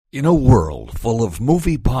In a world full of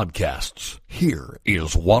movie podcasts, here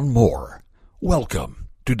is one more. Welcome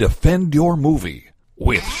to Defend Your Movie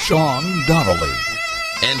with Sean Donnelly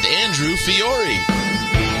and Andrew Fiore.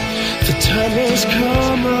 The time has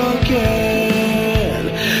come again.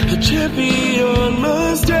 The champion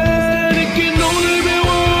must stand. It can only be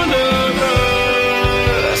one of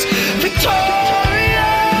us. Victoria!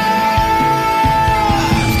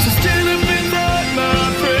 So stand up in that,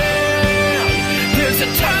 my friend. There's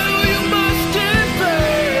a title you must defend.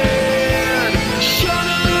 Shut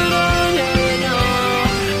it on and on.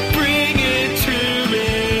 Bring it to me.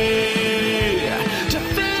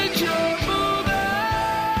 Defend your movie.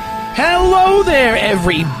 Hello there,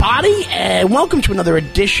 everybody, and welcome to another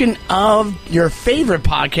edition of your favorite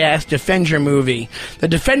podcast, Defend Your Movie. The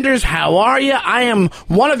Defenders, how are you? I am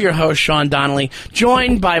one of your hosts, Sean Donnelly,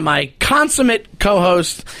 joined by my consummate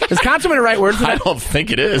co-host. Is consummate a right word for that? I don't think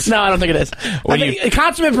it is. No, I don't think it is. A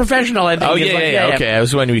consummate professional, I think. Oh, is okay. I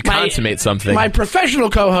was wondering we consummate something. My professional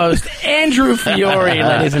co-host, Andrew Fiore,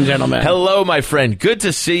 ladies and gentlemen. Hello, my friend. Good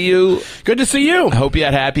to see you. Good to see you. I hope you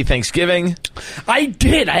had a happy Thanksgiving. I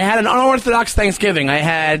did. I had an unorthodox Thanksgiving.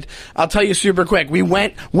 I'll tell you super quick. We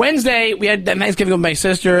went Wednesday. We had Thanksgiving with my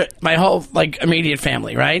sister, my whole immediate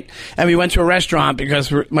family, right? And we went to a restaurant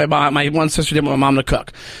because my one sister didn't want my mom to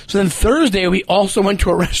cook. So then Thursday we also went to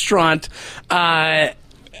a restaurant at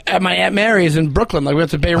my Aunt Mary's in Brooklyn. We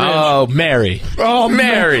went to Bay Ridge. Oh, Mary. Oh,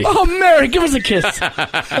 Mary. Oh, Mary, give us a kiss.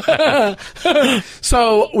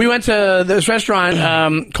 So we went to this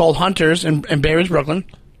restaurant called Hunter's in Bay Ridge, Brooklyn.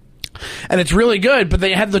 And it's really good, but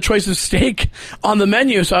they had the choice of steak on the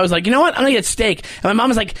menu. So I was like, you know what? I'm going to get steak. And my mom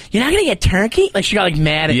was like, you're not going to get turkey? She got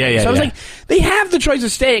mad at me. So I was like, they have the choice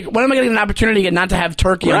of steak. When am I getting an opportunity not to have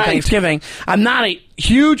turkey on Thanksgiving? I'm not a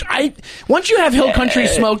huge... Once you have Hill Country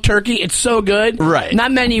smoked turkey, it's so good. Right.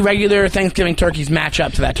 Not many regular Thanksgiving turkeys match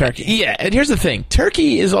up to that turkey. Yeah, and here's the thing.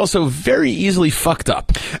 Turkey is also very easily fucked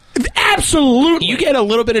up. Absolutely. You get a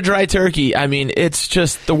little bit of dry turkey. I mean, it's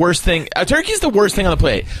just the worst thing. Turkey's the worst thing on the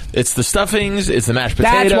plate. It's the stuffings. It's the mashed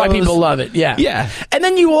potatoes. That's why people love it. Yeah. Yeah. And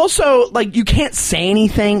then you also, you can't say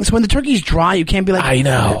anything. So when the turkey's dry, you can't be like... I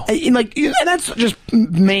know. And that's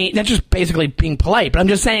just basically being polite. But I'm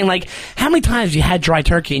just saying, how many times have you had dry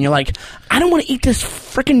turkey and you're like, I don't want to eat this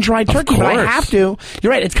freaking dry turkey, but I have to.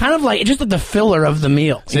 You're right. It's kind of it's just the filler of the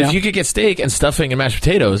meal. So if you could get steak and stuffing and mashed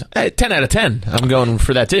potatoes, 10 out of 10. I'm going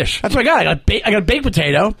for that dish. That's what I got. I got baked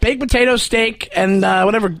potato, steak, and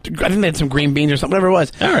whatever. I think they had some green beans or something, whatever it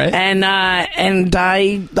was. All right. And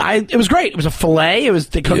it was great. It was a fillet.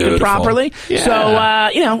 They cooked it properly. Yeah. So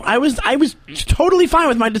I was totally fine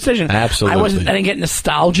with my decision. Absolutely. I didn't get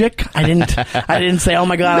nostalgic. I didn't say, oh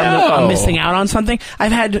my god, I'm missing out on something.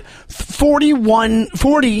 I've had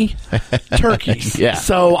 40 turkeys. Yeah.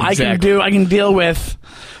 So exactly. I can deal with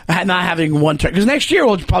not having one turkey. Because next year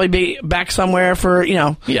we'll probably be back somewhere for,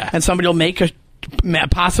 and somebody will make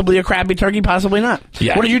possibly a crappy turkey, possibly not.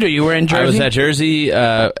 Yeah. What did you do? You were in Jersey? I was at Jersey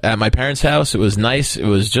at my parents' house. It was nice. It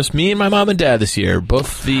was just me and my mom and dad this year.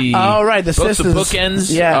 Both the sisters. The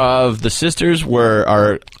bookends of the sisters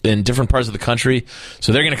are in different parts of the country,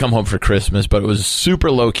 so they're going to come home for Christmas. But it was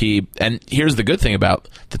super low key. And here's the good thing about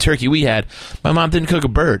the turkey we had: my mom didn't cook a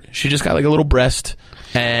bird. She just got a little breast.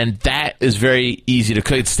 And that is very easy to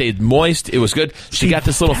cook. It stayed moist. It was good. She got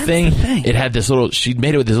this little thing. It had this little... She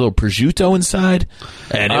made it with this little prosciutto inside.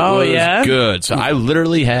 And it was good. So I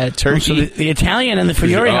literally had turkey. So the Italian and the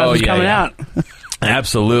Fiore house is coming out.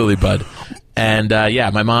 Absolutely, bud. And,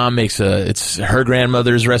 my mom makes it's her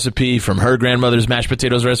grandmother's recipe from her grandmother's mashed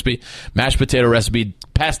potatoes recipe. Mashed potato recipe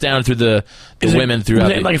passed down through the women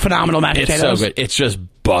throughout. Is it phenomenal mashed potatoes? It's so good. It's just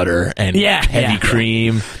butter and heavy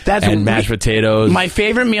cream and mashed potatoes. My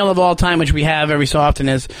favorite meal of all time, which we have every so often,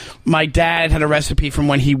 is my dad had a recipe from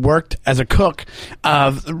when he worked as a cook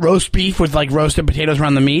of roast beef with roasted potatoes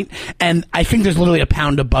around the meat, and I think there's literally a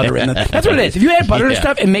pound of butter in it. That's what it is. If you add butter to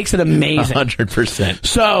stuff, it makes it amazing. 100%.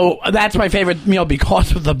 So that's my favorite meal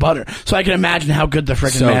because of the butter. So I can imagine how good the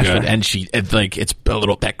frickin' mashed good. And it's a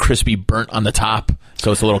little that crispy burnt on the top,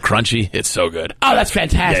 so it's a little crunchy. It's so good. Oh, that's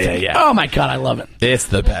fantastic. Yeah. Oh my god, I love it.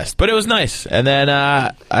 It's the best. But it was nice. And then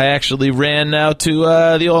I actually ran out to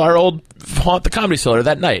our old haunt, the Comedy Cellar,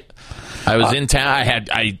 that night. I was in town.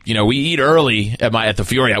 We eat early at the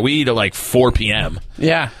Fiore. We eat at 4 p.m.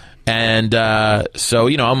 Yeah. And so,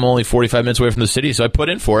 I'm only 45 minutes away from the city, so I put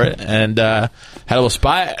in for it and had a little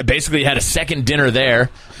spot. Basically had a second dinner there.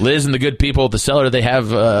 Liz and the good people at the Cellar, they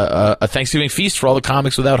have a Thanksgiving feast for all the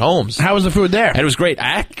comics without homes. How was the food there? And it was great.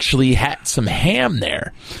 I actually had some ham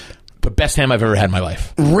there. But best ham I've ever had in my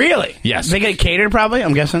life. Really? Yes. They get catered, probably,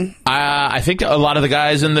 I'm guessing? I think a lot of the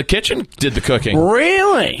guys in the kitchen did the cooking.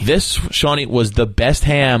 Really? This, Shawnee, was the best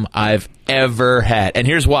ham I've ever had. And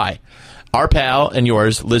here's why. Our pal and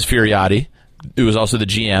yours, Liz Furiotti, who was also the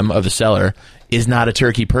GM of the cellar, is not a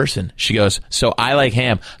turkey person. She goes, so I like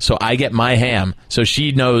ham, so I get my ham, so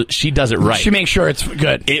she knows she does it right. She makes sure it's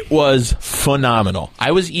good. It was phenomenal.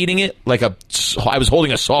 I was eating it like I was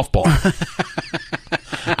holding a softball.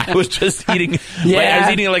 I was just eating. Yeah. I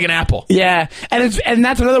was eating it like an apple. Yeah, and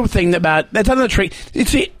that's another thing that's another trick.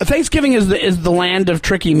 See, Thanksgiving is the land of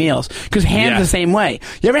tricky meals because ham's the same way.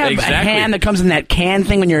 You ever have a ham that comes in that can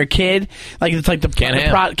thing when you're a kid? Like it's like the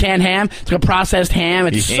canned ham. It's like a processed ham.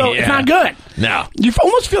 It's it's not good. No, you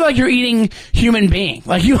almost feel like you're eating human being.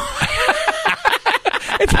 Like you.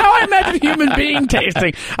 It's how I imagine human being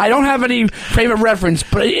tasting. I don't have any frame of reference,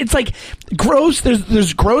 but it's like gross.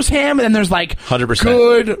 There's gross ham, and then there's like 100%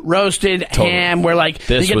 good roasted ham where like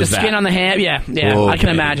you get the skin on the ham. Yeah, Whoa, I can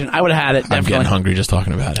imagine. I would have had it. Definitely. I'm getting hungry just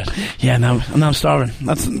talking about it. Yeah, now I'm starving.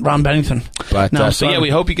 That's Ron Bennington. But so yeah, we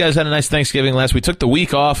hope you guys had a nice Thanksgiving last. We took the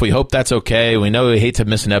week off. We hope that's okay. We know we hate to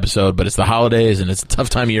miss an episode, but it's the holidays and it's a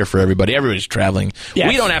tough time of year for everybody. Everybody's traveling. Yes.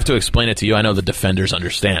 We don't have to explain it to you. I know the defenders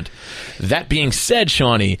understand. That being said,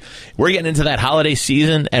 Shawnee, we're getting into that holiday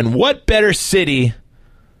season, and what better city?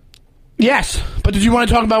 Yes, but did you want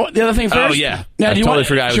to talk about the other thing first? Oh, yeah. Now, I totally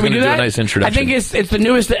forgot. I was going to do a nice introduction. I think it's the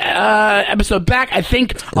newest episode back. I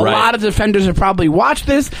think a lot of defenders have probably watched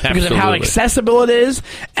this because of how accessible it is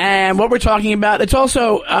and what we're talking about. It's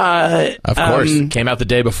also... of course. Came out the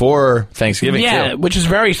day before Thanksgiving. Yeah, too. Which is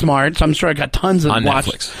very smart. So I'm sure I got tons of on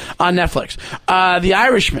watches. Netflix. On Netflix. The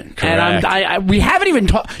Irishman. Correct. And we haven't even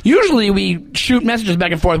talked... Usually we shoot messages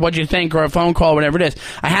back and forth, what you think, or a phone call, whatever it is.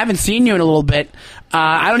 I haven't seen you in a little bit.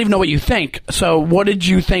 I don't even know what you think. So what did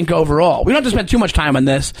you think overall? We don't have to spend too much time on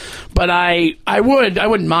this, but I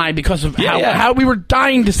wouldn't mind because of how we were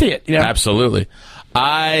dying to see it. You know? Absolutely.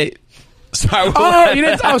 Sorry. You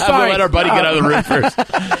didn't? Oh, sorry. We'll let our buddy get out of the room first.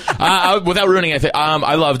 Without ruining anything,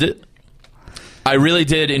 I loved it. I really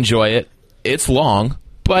did enjoy it. It's long,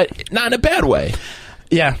 but not in a bad way.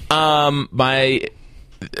 Yeah. The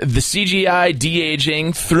CGI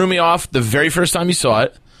de-aging threw me off the very first time you saw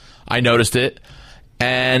it. I noticed it.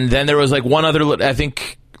 And then there was like one other, I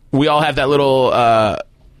think we all have that little,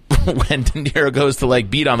 when De Niro goes to like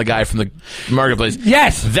beat on the guy from the marketplace.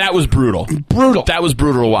 Yes. That was brutal. Brutal. That was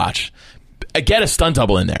brutal to watch. Get a stunt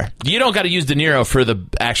double in there. You don't got to use De Niro for the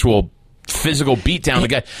actual physical beat down the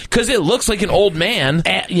guy because it looks like an old man.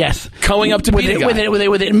 Yes, going up to beat a guy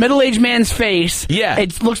with a middle-aged man's face. Yeah,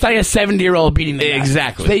 it looks like a 70-year-old beating the guy.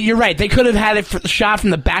 Exactly. You're right. They could have had it shot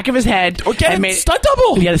from the back of his head or get a stunt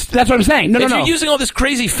double. Yeah, that's what I'm saying. No. If you're using all this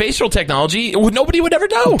crazy facial technology, nobody would ever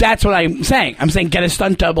know. That's what I'm saying. I'm saying get a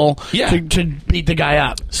stunt double to beat the guy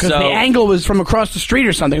up because the angle was from across the street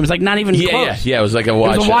or something. It was like not even close. Yeah. It was like a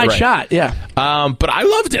wide shot. Yeah. But I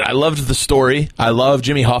loved it. I loved the story. I love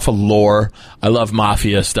Jimmy Hoffa lore. I love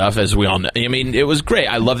mafia stuff, as we all know. I mean, it was great.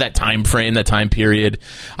 I love that time frame, that time period.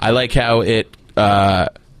 I like how it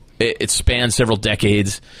spans several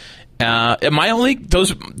decades.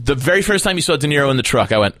 The very first time you saw De Niro in the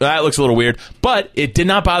truck, I went, that looks a little weird, but it did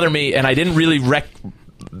not bother me, and I didn't really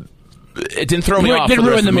it didn't throw me off. It didn't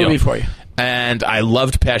ruin the movie for you. And I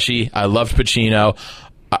loved Pesci. I loved Pacino.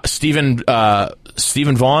 Stephen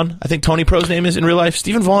Vaughn, I think Tony Pro's name is in real life.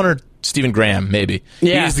 Stephen Vaughn or Stephen Graham, maybe.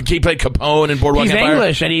 Yeah. He played Capone in Boardwalk Empire. He's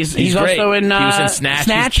English, and he's also in... he was in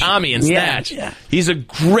Snatch. He's Tommy in Snatch. Yeah. He's a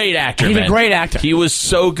great actor, He's a great actor. He was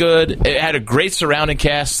so good. It had a great surrounding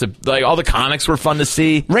cast. Like, all the comics were fun to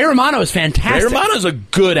see. Ray Romano is fantastic. Ray Romano's a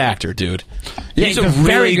good actor, dude. Yeah, he's a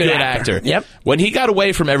really good actor. Yep. When he got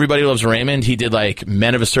away from Everybody Loves Raymond, he did, like,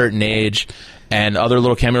 Men of a Certain Age and other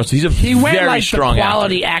little cameos. He went very like strong the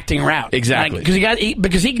quality acting route. Exactly.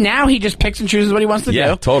 Because now he just picks and chooses what he wants to do.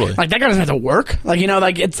 Yeah, totally. Like, that guy doesn't have to work. Like,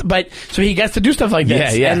 so he gets to do stuff like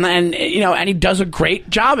this. Yeah. And he does a great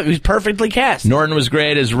job. He was perfectly cast. Norton was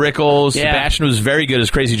great as Rickles. Yeah. Sebastian was very good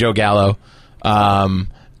as Crazy Joe Gallo.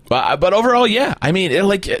 But overall, yeah. I mean,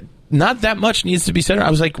 not that much needs to be said. I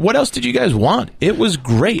was like, what else did you guys want? It was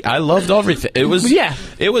great. I loved everything. It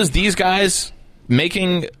was these guys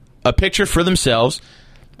making a picture for themselves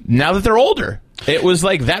now that they're older. It was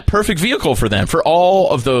like that perfect vehicle for them, for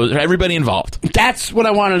all of everybody involved. That's what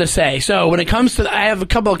I wanted to say. So when it comes to, I have a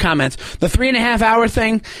couple of comments. The 3.5 hour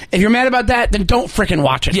thing, if you're mad about that, then don't frickin'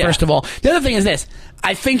 watch it, first of all. The other thing is this.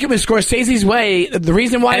 I think it was Scorsese's way. The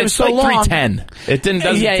reason why it was so long. 3:10. It doesn't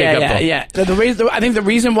take up. Yeah. I think the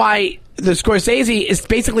reason why the Scorsese is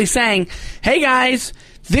basically saying, "Hey guys,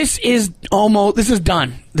 this is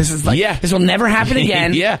done. This is this will never happen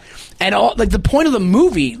again." Yeah. And all the point of the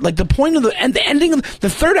movie, the ending of the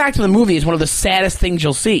third act of the movie is one of the saddest things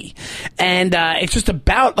you'll see, and it's just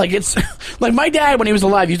about it's like my dad when he was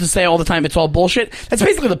alive used to say all the time, "It's all bullshit." That's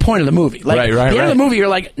basically the point of the movie. Like the end of the movie, you're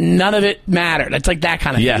like, none of it mattered. It's like that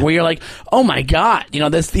kind of thing where you're like, oh my god,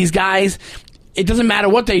 these guys. It doesn't matter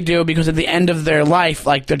what they do because at the end of their life,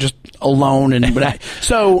 they're just alone and whatever.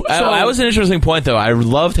 So that was an interesting point, though. I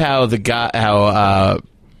loved how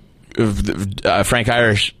Frank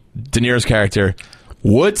Irish, De Niro's character,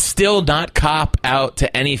 would still not cop out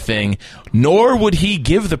to anything, nor would he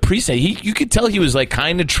give the priest. You could tell he was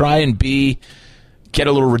kind of try and get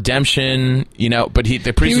a little redemption, But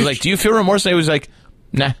the priest was like, "Do you feel remorse?" And he was like,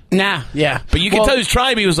 Nah, yeah. But you can tell he was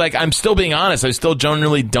trying. But he was like, "I'm still being honest. I still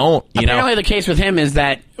generally don't." Apparently, the case with him is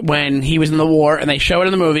that when he was in the war, and they show it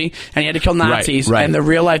in the movie, and he had to kill Nazis, right. and the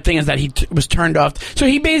real life thing is that he was turned off. So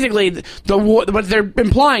he basically the war. What they're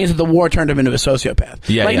implying is that the war turned him into a sociopath.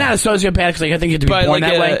 Not a sociopath because I think you have to be born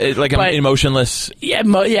that way. But emotionless. Yeah,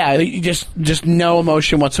 just no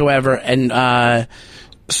emotion whatsoever, and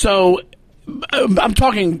so. I'm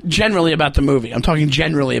talking generally about the movie. And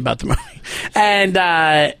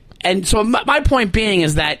so my point being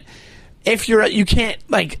is that if you can't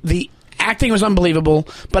the acting was unbelievable,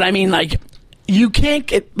 but I mean you can't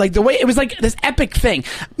get the way it was this epic thing.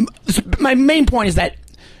 My main point is that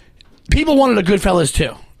people wanted a Goodfellas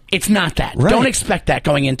too. It's not that. Right. Don't expect that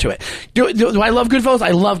going into it. Do I love Goodfellas?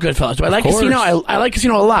 I love Goodfellas. Do I like Casino? I like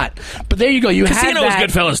Casino a lot. But there you go. Casino is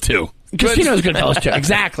Goodfellas too. Casino's Goodfellas too,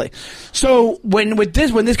 exactly. So when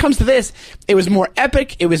this comes to this, it was more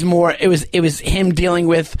epic. It was him dealing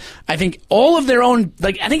with, I think, all of their own.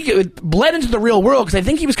 I think it bled into the real world because I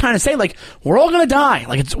think he was kind of saying we're all gonna die.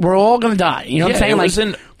 We're all gonna die. You know what I'm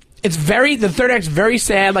saying? It's the third act's very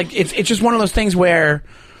sad. It's just one of those things where,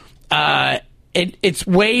 it's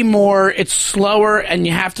way more. It's slower, and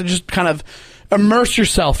you have to just kind of immerse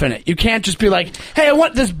yourself in it. You can't just be like, "Hey, I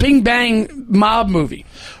want this Bing Bang mob movie."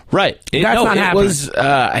 Right. Not happening. It was,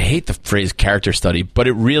 I hate the phrase character study, but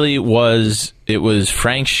it really was, it was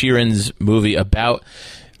Frank Sheeran's movie about,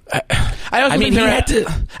 I think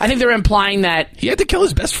they're implying that he had to kill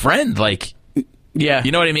his best friend. Yeah.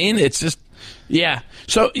 You know what I mean? It's just. Yeah.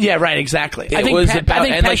 So, yeah, right, exactly. The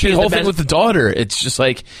whole thing with the daughter, it's just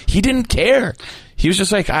he didn't care. He was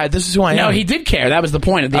just this is who I am. No, he did care. That was the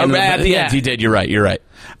point at the end. At the end, he did. You're right.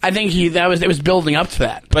 I think it was building up to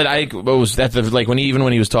that. But when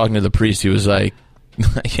he was talking to the priest, he was like,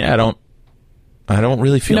 "Yeah, I don't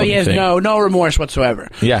really feel anything." He has no remorse whatsoever.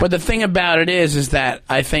 Yeah. But the thing about it is that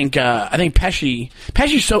I think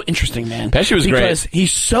Pesci's so interesting, man. Pesci was great because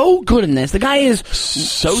he's so good in this. The guy is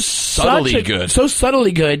so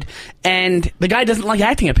subtly good, and the guy doesn't like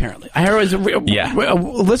acting. Apparently, I heard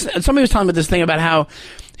somebody was telling me this thing about how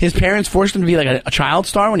his parents forced him to be a child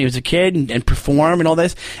star when he was a kid and perform and all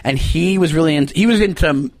this, and he was really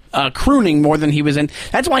into crooning more than he was in.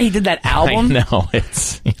 That's why he did that album.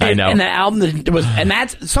 I know. And that album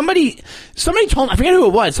that's somebody told me, I forget who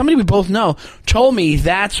it was. Somebody we both know told me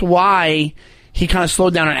that's why he kind of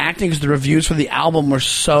slowed down on acting because the reviews for the album were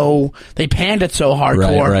they panned it so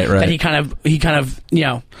hardcore that he kind of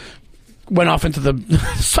went off into the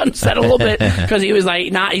sunset a little bit because he was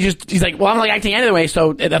he's like, well, I'm acting anyway,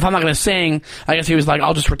 so if I'm not going to sing, I guess he was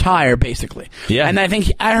I'll just retire, basically. Yeah. And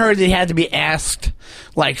I heard that he had to be asked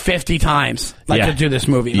 50 times to do this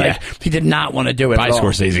movie. He did not want to do it by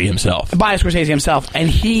Scorsese himself. And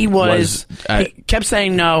he kept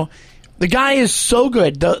saying no. The guy is so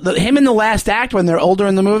good. Him in the last act when they're older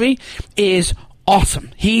in the movie is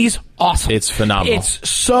awesome. He's awesome. It's phenomenal.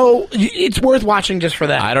 It's worth watching just for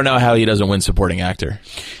that. I don't know how he doesn't win supporting actor.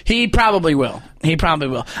 He probably will.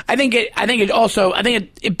 I think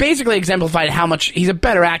it basically exemplified how much he's a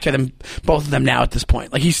better actor than both of them now at this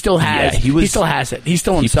point. He still has he still has it. He's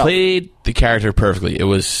still himself. He played the character perfectly. It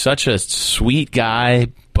was such a sweet guy,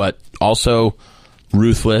 but also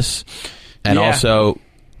ruthless, and also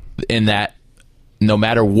in that no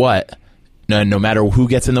matter what, no matter who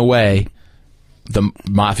gets in the way, the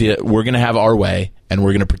mafia, we're going to have our way, and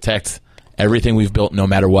we're going to protect everything we've built no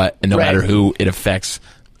matter what, and no matter who it affects,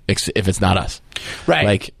 if it's not us.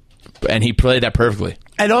 Right. And he played that perfectly.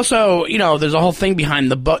 And also, there's a whole thing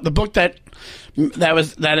behind the book. The book that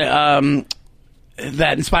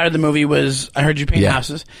inspired the movie was I Heard You Paint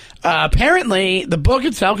Houses. Apparently, the book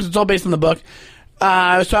itself, because it's all based on the book,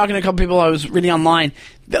 I was talking to a couple people I was reading online.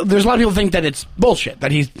 there's a lot of people think that it's bullshit,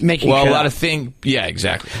 that he's making Well, shit a lot up. of things. Yeah,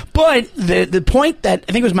 exactly. But the point that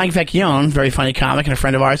I think it was Mike Vecchione, very funny comic and a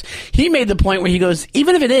friend of ours, he made the point where he goes,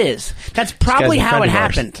 even if it is, that's probably guy's a how friend it of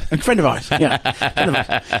ours. happened. A friend of ours, yeah. Friend of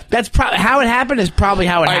ours. That's how it happened is probably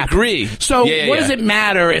how it I happened. agree. So Yeah, what does it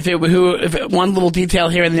matter if one little detail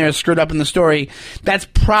here and there is screwed up in the story? That's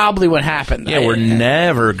probably what happened. Yeah, we're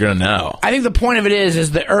never gonna know. I think the point of it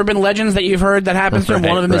is the urban legends that you've heard that happens to him.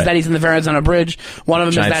 One of them is Right. that he's in the Verrazano Bridge. One of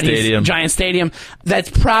them Giant is that Stadium. he's Giant Stadium. That's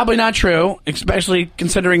probably not true, especially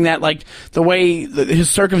considering that like the way his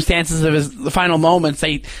circumstances of the final moments,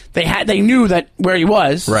 they knew that where he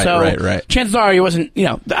was. Right, so right. chances are he wasn't. I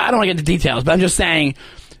don't want to get into details, but I'm just saying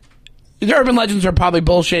the urban legends are probably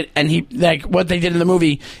bullshit, and he like what they did in the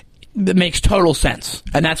movie. That makes total sense,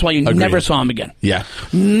 and that's why you Agreed. never saw him again. Yeah.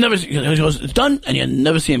 Never. He goes, it's done, and you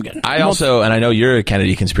never see him again. I also, and I know you're a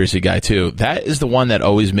Kennedy conspiracy guy too, that is the one that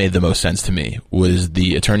always made the most sense to me, was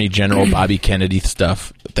the Attorney General Bobby Kennedy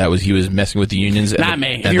stuff. He was messing with the unions. Not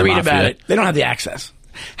me. If you read about it, they don't have the access.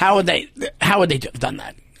 How would they have done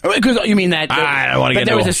that? Because you mean that I don't wanna get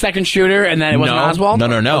there into was a- a second shooter and that it wasn't Oswald? No.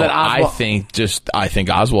 Or that I Oswald- think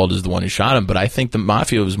Oswald is the one who shot him, but I think the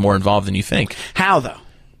mafia was more involved than you think. How though?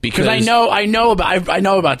 Because I know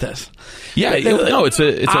about this. Yeah,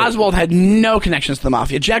 it's Oswald had no connections to the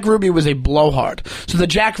mafia. Jack Ruby was a blowhard. So the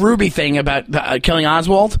Jack Ruby thing about killing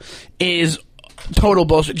Oswald is total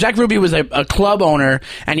bullshit. Jack Ruby was a club owner,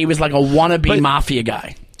 and he was like a wannabe mafia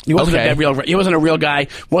guy. He wasn't He wasn't a real guy.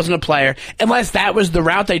 Wasn't a player. Unless that was the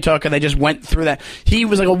route they took, and they just went through that. He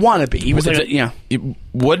was like a wannabe. He was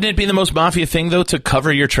Wouldn't it be the most mafia thing though to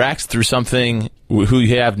cover your tracks through something who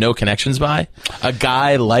you have no connections by? A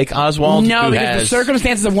guy like Oswald? No, who because has... the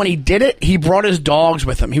circumstances of when he did it, he brought his dogs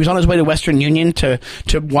with him. He was on his way to Western Union to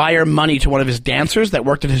wire money to one of his dancers that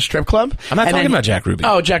worked at his strip club. I'm not talking about Jack Ruby.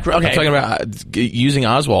 Oh, Jack Ruby. Okay. I'm talking about using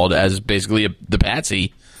Oswald as basically the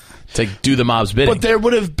patsy to do the mob's bidding. But there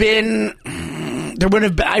would have been. I'm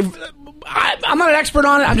not an expert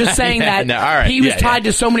on it. I'm just saying that No, all right. he was tied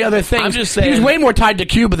to so many other things. I'm just saying, he was way more tied to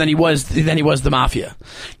Cuba than he was the mafia.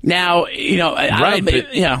 Now,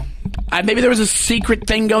 maybe there was a secret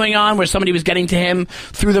thing going on where somebody was getting to him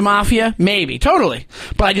through the mafia. Maybe, totally.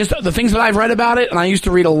 But the things that I've read about it, and I used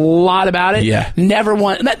to read a lot about it. Yeah. Never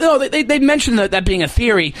one. No, they mentioned that being a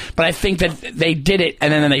theory, but I think that they did it,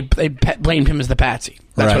 and then they blamed him as the patsy.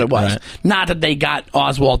 That's what it was. Right. Not that they got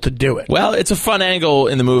Oswald to do it. Well, it's a fun angle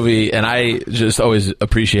in the movie, and I just always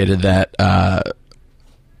appreciated that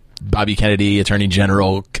Bobby Kennedy, Attorney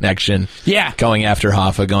General connection. Yeah. Going after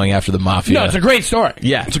Hoffa, going after the mafia. No, it's a great story.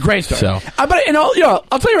 Yeah. It's a great story. So- I'll tell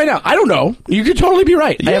you right now, I don't know. You could totally be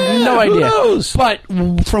right. I have no who idea. knows? But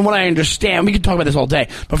from what I understand, we could talk about this all day,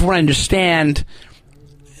 but from what I understand,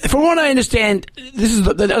 this is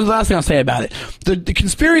the last thing I'll say about it. The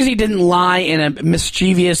conspiracy didn't lie in a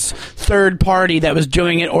mischievous third party that was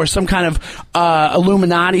doing it or some kind of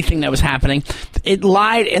Illuminati thing that was happening. It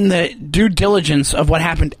lied in the due diligence of what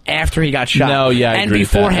happened after he got shot. No, yeah, I and agree with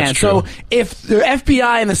that. beforehand. That's true. So if the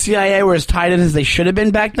FBI and the CIA were as tied in as they should have been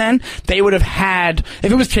back then, they would have had.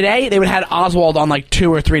 If it was today, they would have had Oswald on like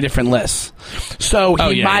 2 or 3 different lists. So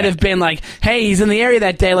he might have been like, "Hey, he's in the area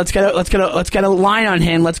that day. Let's get a line on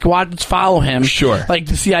him. Let's go out. Let's follow him." Sure. Like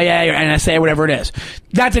the CIA or NSA, whatever it is.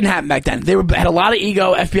 That didn't happen back then. They had a lot of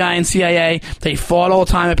ego, FBI and CIA. They fought all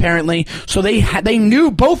the time, apparently. So they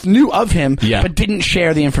both knew of him, but didn't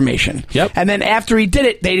share the information. Yep. And then after he did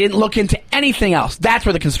it, they didn't look into anything else. That's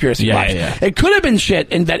where the conspiracy lies. Yeah. It could have been shit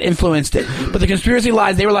that influenced it, but the conspiracy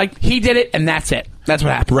lies. They were like, he did it, and that's it. That's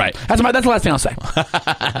what happened. Right. That's the last thing I'll say.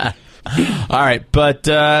 All right, but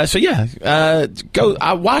go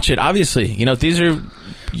watch it. Obviously, these are.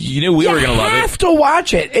 You knew we were going to love it. You have to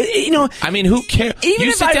watch it. I mean, who cares?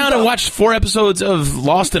 You sit down and watch 4 episodes of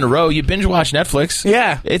Lost in a row. You binge watch Netflix.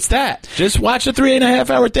 Yeah. It's that. Just watch a 3.5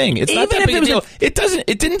 hour thing. It's not that big a deal. It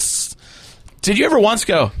didn't. Did you ever once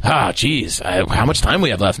go, geez, how much time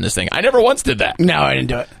we have left in this thing? I never once did that. No, I didn't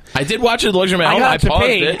do it. I did watch it at the luxury of my home. I paused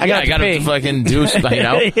it. I got to fucking do,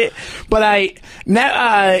 But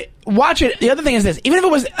watch it. The other thing is this: even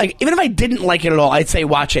if I didn't like it at all, I'd say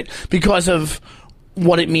watch it because of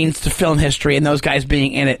what it means to film history and those guys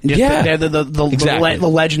being in it. They're the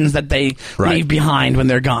legends that they leave behind when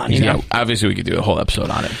they're gone. You know? Obviously, we could do a whole episode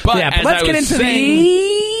on it. But let's get into the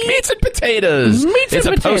meats and potatoes. It's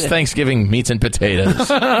a post-Thanksgiving meats and potatoes.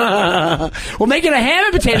 We'll make it a ham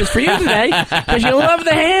and potatoes for you today because you love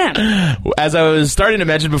the ham. As I was starting to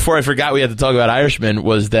mention before, I forgot we had to talk about Irishman,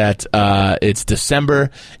 was that it's December,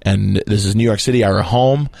 and this is New York City, our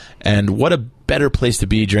home, and what a better place to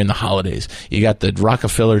be during the holidays? You got the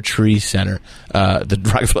Rockefeller Tree Center, the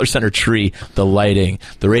Rockefeller Center tree, the lighting,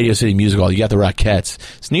 the Radio City Music Hall. You got the Rockettes.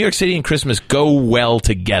 So New York City and Christmas go well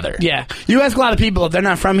together. Yeah. You ask a lot of people, if they're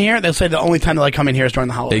not from here, they'll say the only time they like coming here is during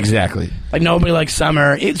the holidays. Exactly. Like, nobody likes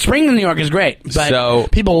summer. Spring in New York is great, but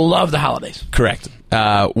people love the holidays. Correct.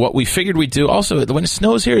 What we figured we'd do also, when it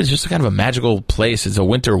snows here, is just kind of a magical place. It's a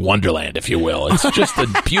winter wonderland, if you will. It's just a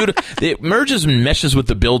beautiful... It merges and meshes with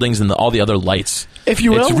the buildings and all the other lights. If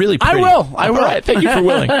you will. It's really pretty. I will. All right, thank you for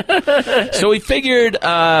willing. So we figured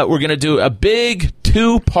we're going to do a big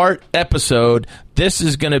 2-part episode. This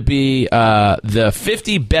is going to be the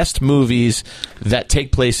 50 best movies that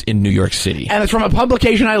take place in New York City. And it's from a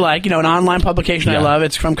publication I like, an online publication I love.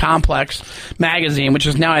 It's from Complex Magazine, which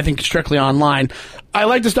is now, I think, strictly online. I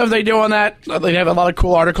like the stuff they do on that. They have a lot of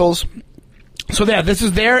cool articles. So yeah, this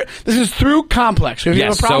is through Complex. If you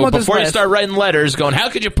have a problem with this before you list, start writing letters going, how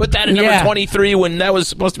could you put that in number 23 when that was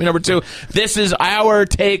supposed to be number 2? This is our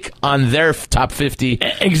take on their top 50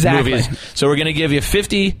 movies. So we're going to give you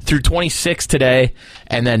 50 through 26 today,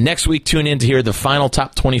 and then next week tune in to hear the final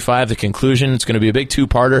top 25, the conclusion. It's going to be a big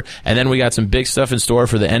 2-parter, and then we got some big stuff in store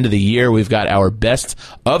for the end of the year. We've got our best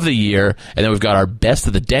of the year, and then we've got our best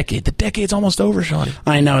of the decade. The decade's almost over, Shawnee.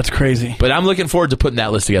 I know, it's crazy. But I'm looking forward to putting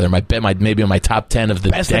that list together. Maybe my top 10 of the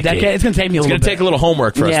best decade. Of the decade. It's going to take me a little bit. It's going to take a little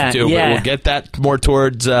homework for us to do, but we'll get that more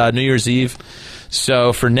towards New Year's Eve.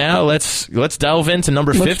 So for now, let's delve into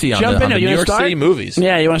number 50 on the New York City movies.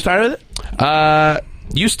 Yeah, you want to start with it?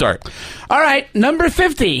 You start. All right, number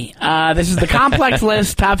 50. This is the Complex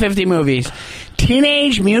list, top 50 movies.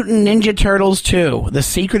 Teenage Mutant Ninja Turtles 2, The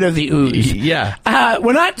Secret of the Ooze. Yeah.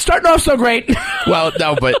 We're not starting off so great. Well,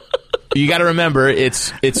 no, but you got to remember,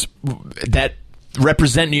 it's that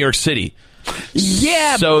represent New York City.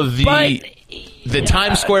 Yeah, so the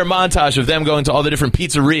Times Square montage of them going to all the different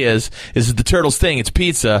pizzerias is the Turtles thing. It's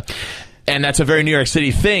pizza. And that's a very New York City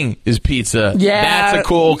thing, is pizza. Yeah. That's a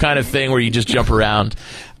cool kind of thing where you just jump around.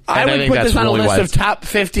 I would put this on a list of top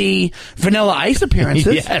 50 Vanilla Ice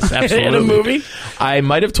appearances. Yes, absolutely. In a movie. I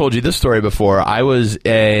might have told you this story before. I was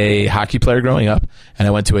a hockey player growing up, and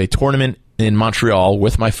I went to a tournament in Montreal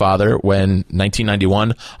with my father when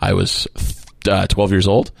 1991. I was 12 years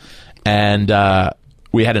old. And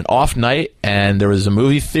we had an off night, and there was a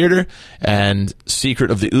movie theater, and Secret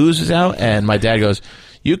of the Ooze was out, and my dad goes,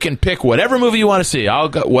 you can pick whatever movie you want to see. I'll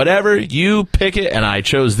go, whatever, you pick it, and I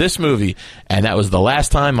chose this movie. And that was the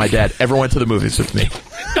last time my dad ever went to the movies with me.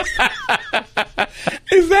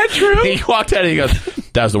 Is that true? He walked out and he goes,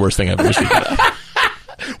 that was the worst thing I've ever seen.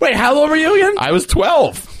 Wait, how old were you again? I was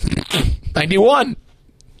 12. 91.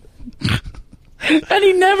 And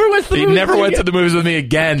he never went to the movies. He never went to the movies with me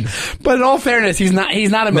again. But in all fairness, he's not a movie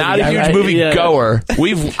not a huge movie goer.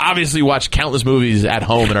 We've obviously watched countless movies at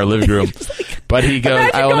home in our living room. But he goes,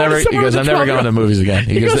 I'm never going to movies again.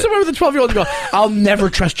 He goes somewhere with a 12-year-old and goes, I'll never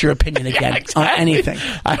trust your opinion again on anything.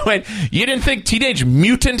 I went, you didn't think Teenage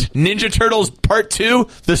Mutant Ninja Turtles Part 2,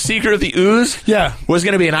 The Secret of the Ooze, was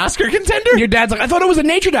going to be an Oscar contender? Your dad's like, I thought it was a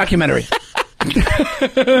nature documentary.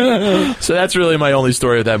 So that's really my only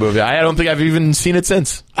story with that movie. I don't think I've even seen it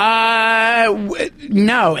since.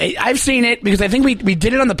 No, I've seen it because I think we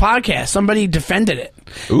did it on the podcast. Somebody defended it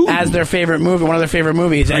as their favorite movie, one of their favorite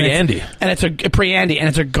movies. Pre-Andy. And it's a pre-Andy, and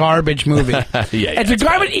it's a garbage movie. It's a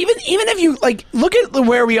garbage. Right. Even if you look at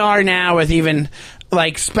where we are now with even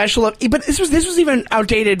special, but this was even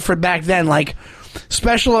outdated for back then. Like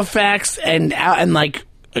special effects and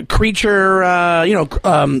creature,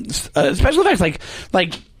 special effects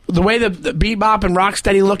like the way the Bebop and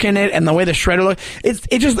Rocksteady look in it, and the way the Shredder look.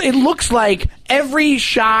 It looks like every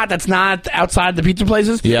shot that's not outside the pizza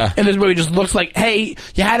places. Yeah. In this movie just looks like, hey,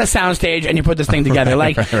 you had a soundstage and you put this thing together.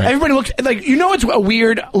 Right. Everybody looks like, it's a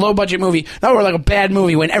weird low budget movie, not or like a bad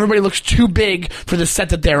movie when everybody looks too big for the set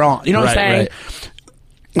that they're on. You know what I'm saying?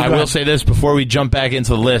 Right. I will say this before we jump back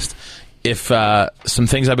into the list. If some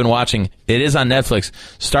things I've been watching, it is on Netflix.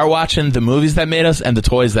 Start watching The Movies That Made Us and The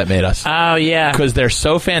Toys That Made Us. Oh, yeah. Because they're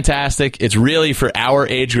so fantastic. It's really for our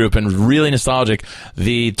age group and really nostalgic.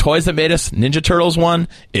 The Toys That Made Us, Ninja Turtles one,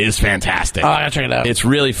 is fantastic. Oh, I gotta check it out. It's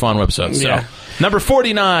really fun website. Yeah. So, number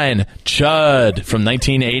 49, Chud from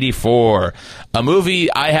 1984. A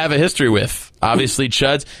movie I have a history with. Obviously,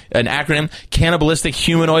 Chud's an acronym, Cannibalistic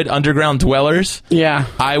Humanoid Underground Dwellers. Yeah.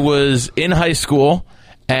 I was in high school.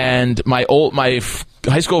 And my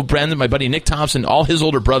high school friend, my buddy Nick Thompson, all his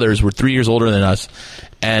older brothers were 3 years older than us,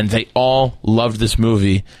 and they all loved this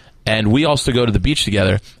movie. And we all used to go to the beach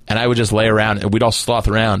together, and I would just lay around, and we'd all sloth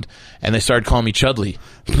around, and they started calling me Chudley.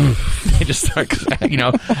 They just started,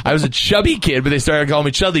 I was a chubby kid, but they started calling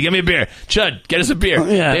me Chudley. Give me a beer. Chud, get us a beer.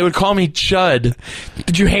 Yeah. They would call me Chud.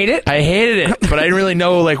 Did you hate it? I hated it, but I didn't really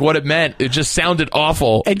know what it meant. It just sounded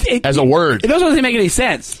awful as a word. It doesn't make any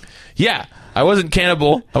sense. Yeah. I wasn't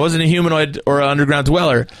cannibal. I wasn't a humanoid or an underground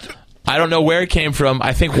dweller. I don't know where it came from.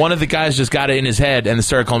 I think one of the guys just got it in his head and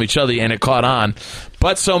started calling me Chudley, and it caught on.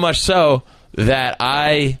 But so much so that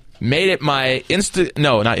I made it my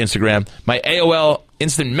not Instagram, my AOL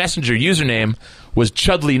Instant Messenger username was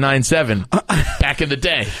Chudley97 back in the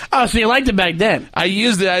day. Oh, so you liked it back then? I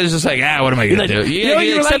used it. I was just like, what am I going to do?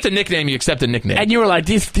 You accept a nickname, you accept a nickname. And you were like,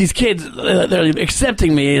 these kids, they're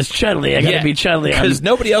accepting me as Chudley. I got to be Chudley. Because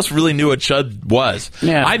nobody else really knew what Chud was.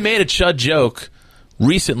 Yeah. I made a Chud joke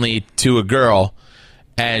recently to a girl,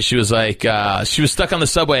 and she was like, she was stuck on the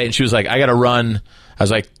subway, and she was like, I got to run. I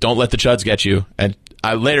was like, don't let the Chuds get you. And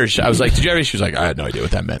I was like, did you ever? She was like, I had no idea what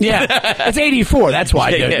that meant. Yeah, it's 84. That's why.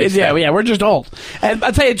 Yeah, we're just old. And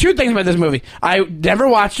I'll tell you two things about this movie. I never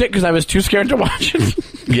watched it because I was too scared to watch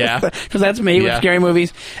it. Yeah. Because that's me with scary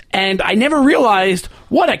movies. And I never realized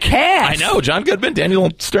what a cast. I know. John Goodman, Daniel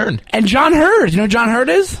Stern. And John Hurd. You know who John Hurd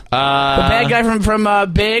is? The bad guy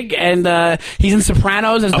from Big. And he's in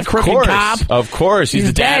Sopranos as the crooked cop. Of course. He's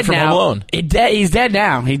the dad from Home Alone. He's dead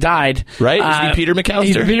now. He died. Right? Isn't he Peter McAllister?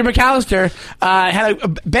 He's Peter McAllister. Had a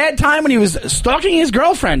bad time when he was stalking his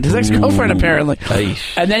girlfriend, his ex-girlfriend, apparently.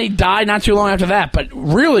 Aish. And then he died not too long after that. But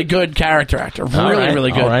really good character actor.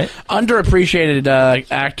 Really good. Right. Underappreciated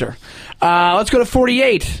actor. Let's go to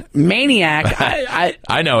 48. Maniac.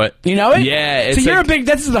 I know it. You know it? Yeah. So you're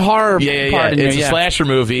this is the horror part in It's a slasher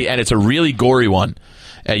movie, and it's a really gory one.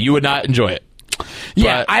 You would not enjoy it.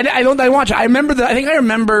 Yeah, I watch it. I think I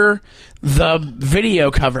remember the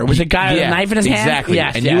video cover. Was a guy with a knife in his hand? Exactly.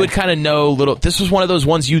 Yes, and you would kind of know this was one of those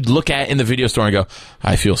ones you'd look at in the video store and go,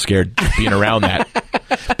 I feel scared being around that.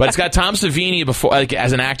 But it's got Tom Savini before,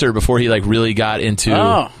 as an actor, before he really got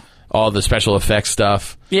into all the special effects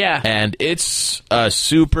stuff. Yeah. And it's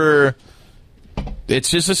it's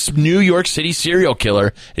just a New York City serial killer.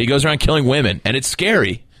 And he goes around killing women, and it's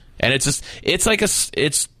scary. And it's a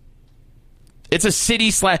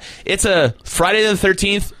city it's a Friday the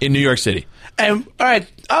 13th in New York City. And all right,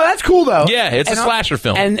 that's cool though. Yeah, it's a slasher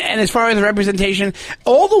film. And as far as the representation,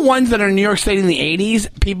 all the ones that are in New York City in the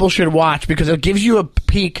 80s, people should watch because it gives you a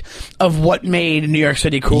peek of what made New York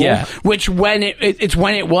City cool. Yeah. Which when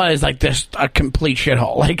it was like this a complete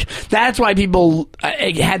shithole. Like that's why people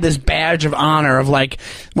had this badge of honor of like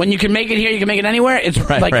when you can make it here, you can make it anywhere. It's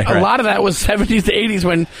a lot of that was 70s to 80s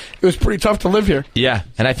when it was pretty tough to live here. Yeah,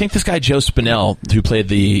 and I think this guy Joe Spinell, who played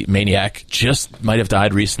the Maniac, just might have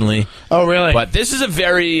died recently. Oh, really? But this is a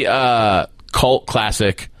very cult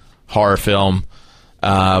classic horror film.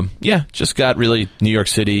 Just got really New York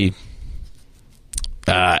City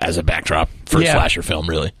as a backdrop for a slasher film,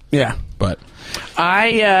 really. Yeah. But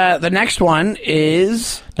the next one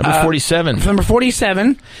is number 47. Number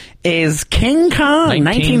 47 is King Kong,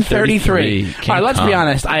 1933. All right, let's be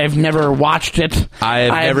honest. I have never watched it.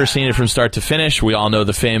 I've never seen it from start to finish. We all know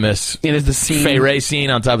the famous it is the scene, Fay Wray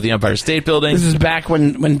scene on top of the Empire State Building. This is back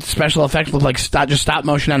when special effects looked like just stop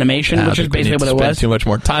motion animation, which is basically what it was. Spend too much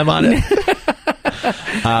more time on it.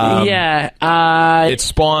 It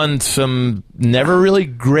spawned some never really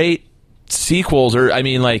great sequels, or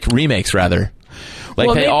remakes rather.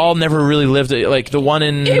 They all never really lived. Like the one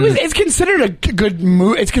in it's considered a good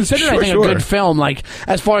movie. It's considered a good film. Like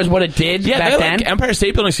as far as what it did back then. Empire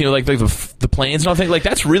State Building scene, like the planes and all things. Like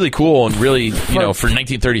that's really cool and really for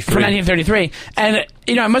 1933. For 1933, and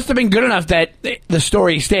it must have been good enough that the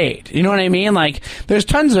story stayed. You know what I mean? Like there's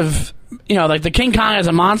tons of like the King Kong as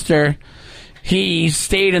a monster. He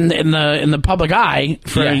stayed in the public eye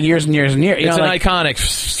for years and years and years. It's an iconic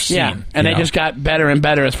scene. Yeah, and they just got better and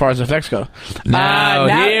better as far as effects go. Now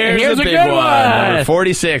here's a big one. Number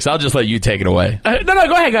 46. I'll just let you take it away. No,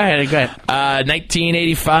 go ahead.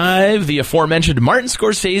 1985, the aforementioned Martin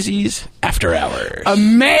Scorsese's After Hours.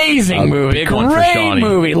 Amazing movie. Big one for Shawnee.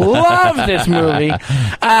 Movie. Love this movie.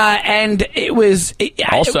 And it was...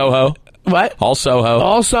 All Soho. What? All Soho.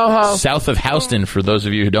 All Soho. South of Houston, for those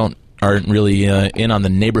of you who aren't really in on the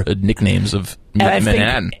neighborhood nicknames of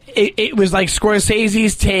Manhattan. It was like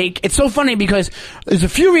Scorsese's take. It's so funny because there's a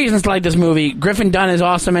few reasons to like this movie. Griffin Dunn is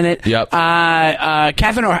awesome in it. Yep. Who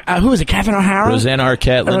is it? Catherine O'Hara? Rosanna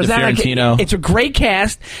Arquette, Linda Fiorentino. It's a great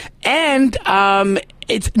cast, and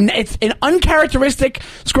it's an uncharacteristic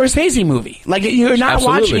Scorsese movie. Like you're not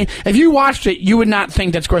Absolutely. watching. If you watched it, you would not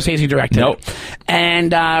think that Scorsese directed Nope. it.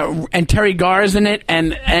 And Terry Garr's in it,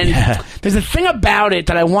 and there's a thing about it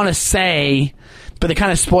that I want to say, but it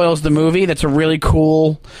kind of spoils the movie. That's a really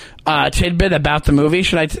cool tidbit about the movie.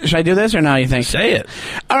 Should I do this or no? You think? Say it.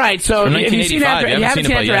 All right. So From if you've seen 1985, you haven't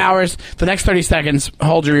seen After Hours, the next 30 seconds,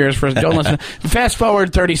 hold your ears for. Don't listen. Fast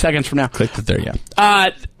forward 30 seconds from now. Click the there, yeah.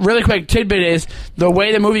 Really quick tidbit is the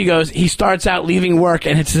way the movie goes. He starts out leaving work,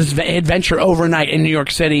 and it's his adventure overnight in New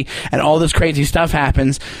York City, and all this crazy stuff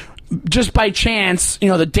happens. Just by chance,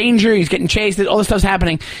 the danger, he's getting chased, all this stuff's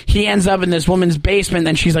happening. He ends up in this woman's basement,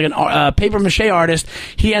 and she's like a paper mache artist.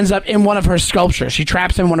 He ends up in one of her sculptures. She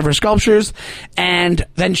traps him in one of her sculptures, and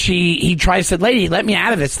then he tries to say, lady, let me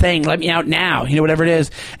out of this thing. Let me out now. Whatever it is.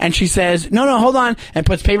 And she says, no, hold on, and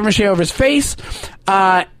puts paper mache over his face.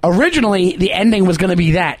 Originally, the ending was going to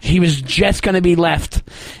be that. He was just going to be left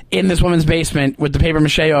in this woman's basement with the paper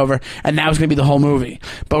mache over, and that was going to be the whole movie.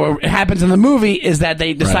 But what happens in the movie is that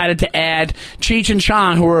they decided to add Cheech and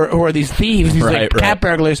Chong, who are these thieves, these cat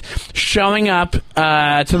burglars, showing up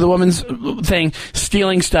to the woman's thing,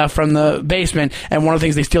 stealing stuff from the basement, and one of the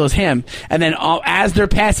things they steal is him. And then as they're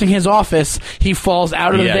passing his office, he falls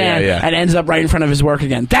out of the van and ends up right in front of his work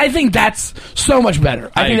again. I think that's so much better.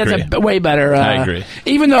 I think agree. that's a way better. I agree.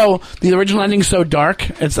 Even though the original ending's so dark,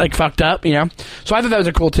 it's like fucked up, So I thought that was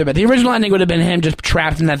a cool tidbit. The original ending would have been him just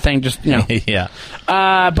trapped in that thing, Yeah.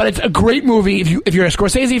 But it's a great movie. If you're a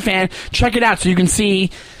Scorsese fan, check it out so you can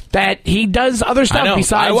see that he does other stuff I know.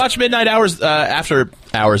 besides. I watched Midnight Hours After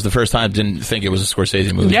Hours the first time. Didn't think it was a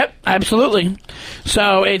Scorsese movie. Yep, absolutely.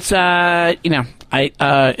 So it's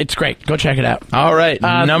it's great. Go check it out. All right,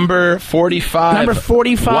 number 45. Number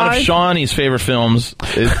 45. One of Shawnee's favorite films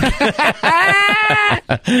is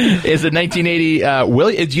a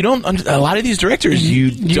 1980. You don't. A lot of these directors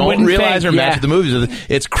you don't wouldn't realize think, are matched with the movies.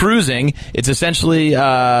 It's Cruising. It's essentially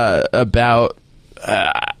about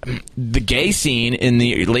the gay scene in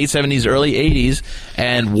the late 70s, early 80s,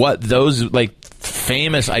 and what those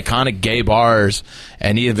famous, iconic gay bars,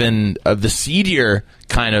 and even the seedier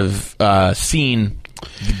kind of scene,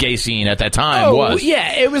 the gay scene at that time was.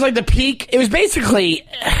 Yeah, it was like the peak. It was basically.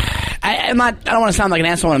 I don't want to sound like an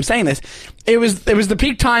asshole when I'm saying this. It was the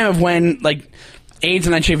peak time of when AIDS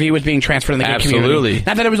and HIV was being transferred in the gay community.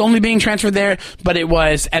 Not that it was only being transferred there, but it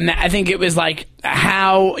was, and I think it was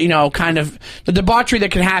how kind of the debauchery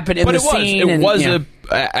that could happen in the scene. It was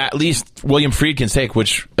at least William Friedkin's take,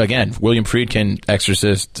 which again, William Friedkin,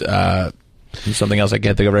 Exorcist, something else I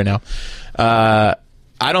can't think of right now.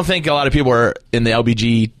 I don't think a lot of people are in the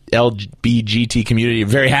LBGT community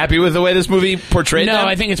very happy with the way this movie portrayed them. No,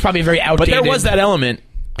 I think it's probably very outdated. But there was that element.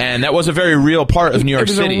 And that was a very real part of New York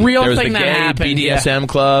City. It was a real there was thing the that gay happened, BDSM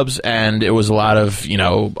clubs, and it was a lot of,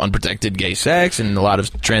 unprotected gay sex and a lot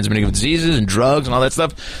of transmitting of diseases and drugs and all that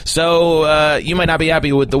stuff. So you might not be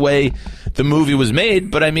happy with the way the movie was made,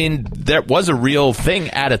 but I mean, there was a real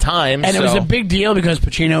thing at a time. And it was a big deal because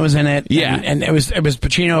Pacino was in it. Yeah. And it was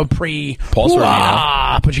Pacino pre... Paul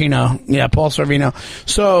Sorvino. Pacino. Yeah, Paul Sorvino.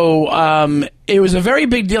 So, it was a very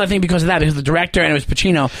big deal, I think, because of that, because the director and it was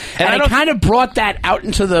Pacino. And it kind of brought that out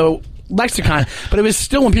into the lexicon, but it was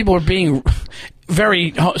still when people were being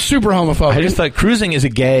very super homophobic. I just thought Cruising is a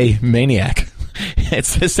gay maniac.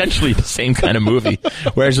 It's essentially the same kind of movie,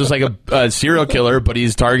 where it's just like a serial killer, but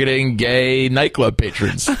he's targeting gay nightclub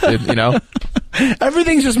patrons.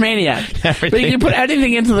 Everything's just maniac. But you can put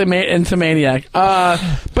anything into maniac.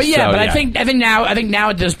 But yeah, I think now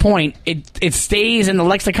at this point it stays in the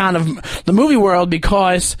lexicon of the movie world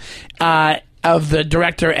because of the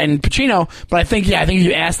director and Pacino. But I think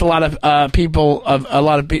you asked a lot of people of a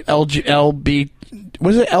lot of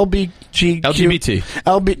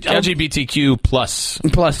LGBTQ plus.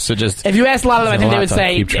 So just if you ask a lot of them, I think they would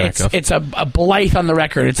say it's a blight on the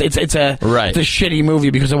record. It's a shitty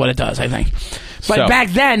movie because of what it does, I think. But back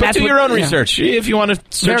then, that's do your own research if you want to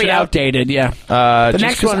search very it out. Outdated. Yeah. The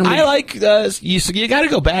next one, I like you got to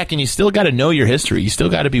go back and you still got to know your history. You still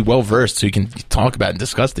got to be well versed so you can talk about and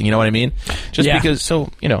discuss things. You know what I mean? Because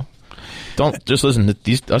don't just listen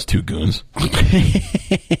to us two goons.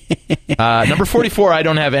 Number 44, I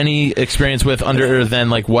don't have any experience with other than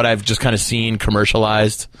what I've just kind of seen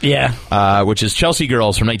commercialized. Yeah. Which is Chelsea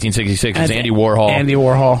Girls from 1966. It's Andy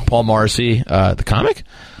Warhol. Paul Morrissey, the comic.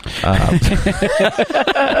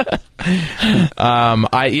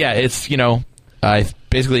 It's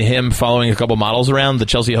basically him following a couple models around the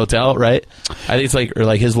Chelsea Hotel, right? I think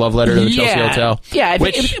it's his love letter to the Chelsea Hotel. Yeah,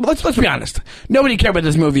 let's be honest. Nobody cared about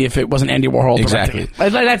this movie if it wasn't Andy Warhol. Exactly.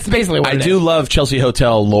 That's basically what I do love Chelsea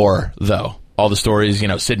Hotel lore, though. all the stories,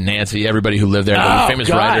 Sid and Nancy, everybody who lived there, Oh, the famous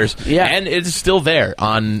God. writers. Yeah. And it's still there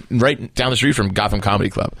right down the street from Gotham Comedy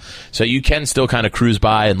Club. So you can still kind of cruise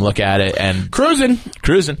by and look at it and Cruising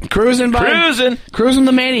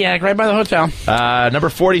the Maniac right by the hotel. Number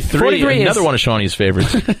 43, 43 is- another one of Shawnee's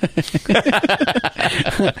favorites.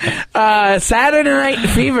 Saturday Night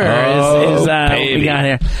Fever is what baby. we got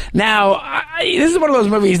here. Now, this is one of those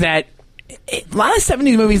movies that a lot of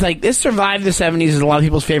 70s movies, like this survived the 70s, is a lot of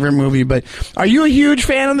people's favorite movie, but are you a huge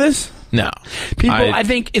fan of this? No. People, I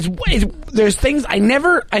think there's things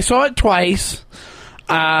I saw it twice.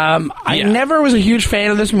 I never was a huge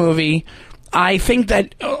fan of this movie. I think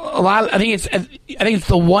that I think it's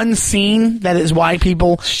the one scene that is why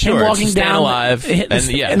people Sure, him walking it's Stand down Alive,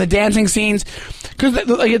 and the dancing scenes, because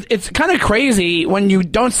it's kind of crazy when you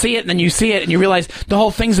don't see it and then you see it and you realize the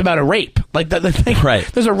whole thing's about a rape. Like the thing, Right.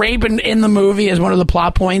 There's a rape in the movie as one of the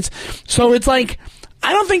plot points. So it's like,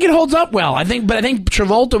 I don't think it holds up well. I think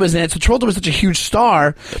Travolta was in it. So Travolta was such a huge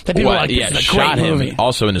star that people were like, this is a shot great him movie.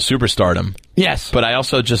 also into superstardom. Yes. But I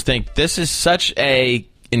also just think this is such a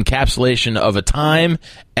encapsulation of a time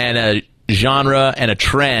and a genre and a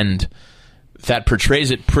trend that portrays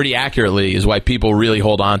it pretty accurately is why people really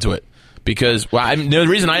hold on to it. Because the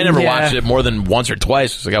reason I never watched it more than once or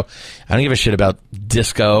twice was like, I don't give a shit about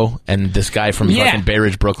disco and this guy from fucking Bay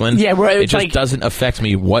Ridge, Brooklyn. Yeah, it just doesn't affect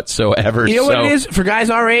me whatsoever. You know what it is? For guys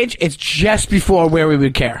our age, it's just before where we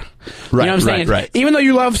would care. Right, you know what I'm saying? right. Even though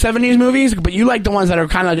you love 70s movies, but you like the ones that are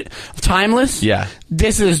kind of timeless. Yeah.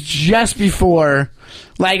 This is just before.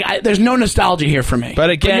 Like, there's no nostalgia here for me.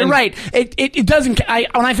 But again, you're right. It doesn't. When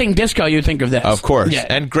I think disco, you think of this, of course, yeah.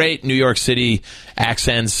 And great New York City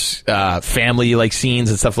accents, family like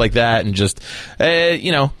scenes and stuff like that, and just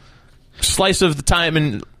slice of the time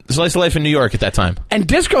and slice of life in New York at that time. And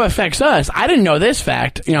disco affects us. I didn't know this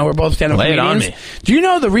fact. We're both stand-up Lay it comedians. on me. Do you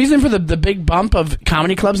know the reason for the big bump of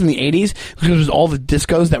comedy clubs in the 80s? Because it was all the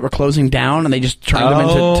discos that were closing down and they just turned them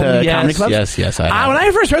into yes, comedy clubs? Yes. When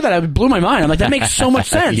I first heard that, it blew my mind. I'm like, that makes so much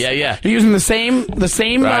sense. Yeah. You're using the same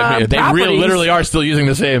Right, they properties. literally are still using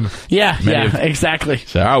the same. Yeah, Many of- exactly.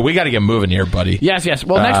 So, we got to get moving here, buddy. Yes.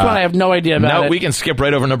 Well, next one I have no idea about. No, we can skip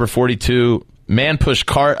right over number 42. Man Push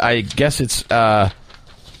Cart. I guess it's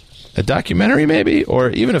a documentary, maybe, or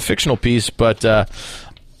even a fictional piece, but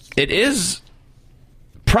it is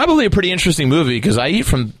probably a pretty interesting movie because I eat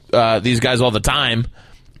from these guys all the time.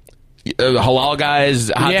 Halal guys,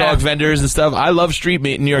 hot dog vendors and stuff. I love street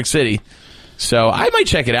meat in New York City. So I might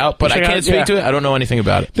check it out, but I can't speak to it. I don't know anything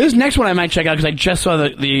about it. This next one I might check out because I just saw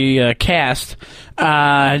the cast.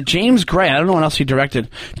 James Gray. I don't know what else he directed.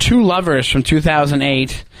 Two Lovers from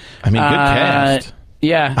 2008. I mean, good cast.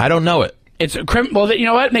 Yeah. I don't know it. It's well, you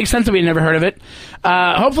know what? Makes sense that we never heard of it.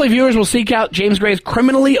 Hopefully, viewers will seek out James Gray's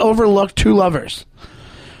criminally overlooked Two Lovers.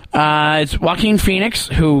 It's Joaquin Phoenix,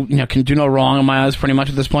 who can do no wrong in my eyes, pretty much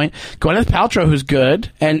at this point. Gwyneth Paltrow, who's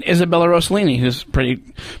good, and Isabella Rossellini, who's pretty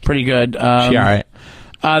good. She all right.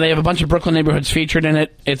 They have a bunch of Brooklyn neighborhoods featured in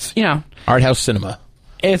it. It's Art house cinema.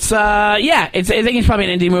 It's I think it's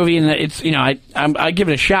probably an indie movie, and it's I give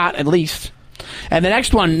it a shot at least. And the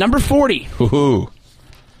next one, number 40. Woohoo.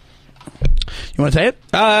 You want to say it?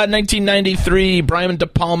 1993 Brian De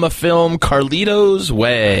Palma film Carlito's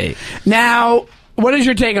Way. Now, what is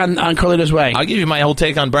your take on Carlito's Way? I'll give you my whole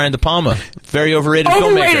take on Brian De Palma. Very overrated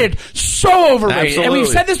Overrated. filmmaker. So overrated. Absolutely. And we've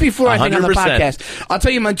said this before, I think, on the 100%. podcast. I'll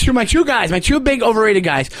tell you my two big overrated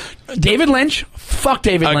guys. David Lynch. Fuck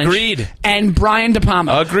David Lynch. Agreed. And Brian De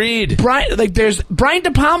Palma. Agreed. Brian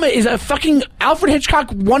De Palma is a fucking Alfred Hitchcock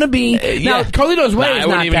wannabe. Now, Carlito's Way is I wouldn't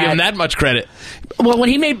not even give him bad. that much credit. Well, when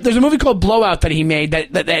he made, there's a movie called Blowout that he made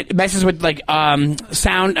that messes with like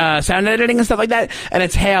sound editing and stuff like that, and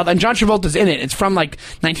it's hailed. And John Travolta's in it. It's from like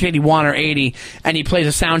 1981 or 80, and he plays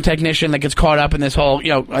a sound technician that gets caught up in this whole,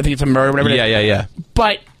 I think it's a murder, whatever. Yeah.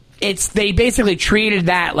 But they basically treated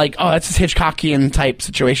that like, oh, that's a Hitchcockian type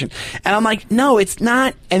situation, and I'm like, no, it's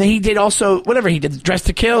not. And then he did also whatever he did, Dressed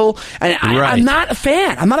to Kill, and I'm not a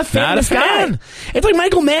fan. I'm not a fan Not of this a fan. guy. It's like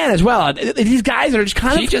Michael Mann as well. These guys are just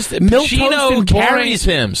kind He of just milquetoast Pacino and boring. carries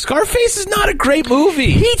him. Scarface is not a great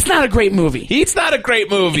movie. Heat's not a great movie. He's not a great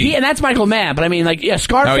movie. And that's Michael Mann, but I mean, like,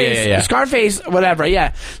 Scarface, Oh, yeah. Scarface, whatever,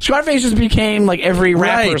 Scarface just became like every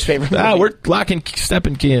rapper's favorite movie. We're locking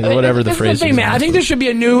stepping key or whatever the This is phrase thing, is. man. I think there should be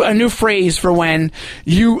a new phrase for when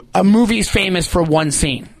a movie's famous for one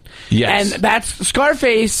scene. Yes. And that's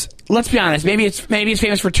Scarface. Let's be honest. Maybe it's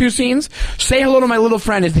famous for two scenes. Say Hello to My Little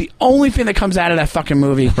Friend is the only thing that comes out of that fucking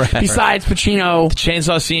movie besides Pacino. The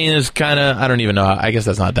chainsaw scene is kind of, I don't even know. I guess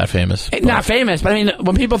that's not that famous. Not famous, but I mean,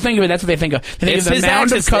 when people think of it, that's what they think of. They think It's of the his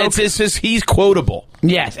mound of accents. coke. He's quotable.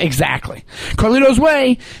 Yes, exactly. Carlito's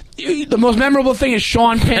Way, the most memorable thing is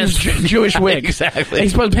Sean Penn's Jewish wig. Exactly.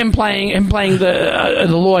 He's supposed to him playing the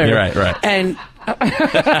lawyer. Right. And You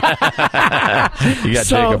got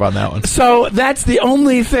Jacob on that one. So that's the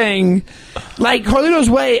only thing. Like Carlito's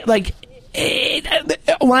Way, like.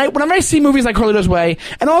 Whenever I see movies like Carlito's Way,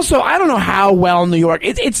 and also I don't know how well New York,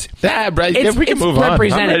 it's Brad, if we can move on. I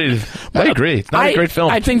agree. It's not a great film.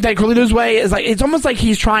 I think that Carlito's Way is like, it's almost like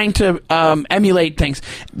he's trying to emulate things.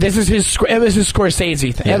 This is it was his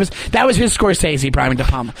Scorsese thing. Yeah. That was his Scorsese priming De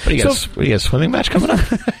Palma. What do you got? Swimming match coming up?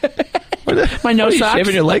 My no socks.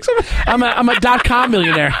 Shaving your legs? I'm a .com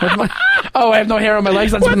millionaire. I have no hair on my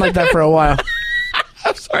legs. That's been like that for a while.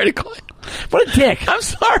 I'm sorry to call you. What a dick! I'm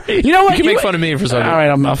sorry. You know what? You can make fun of me for something. All right,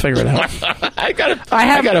 I'll figure it out. I got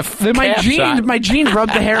my jeans rub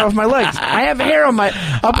the hair off my legs. I have hair on my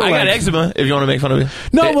upper legs. I got eczema. If you want to make fun of me,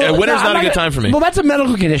 no. Well, winter's not a good time for me. Well, that's a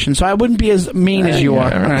medical condition, so I wouldn't be as mean as you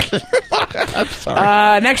are. Right. I'm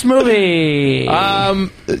sorry. Next movie.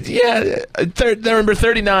 Number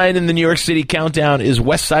 39 in the New York City countdown is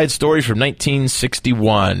West Side Story from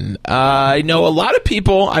 1961. I know a lot of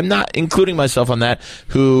people, I'm not including myself on that,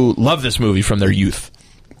 who love this movie from their youth.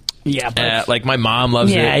 Yeah, like my mom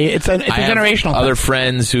loves it. Yeah, it's a generational. Other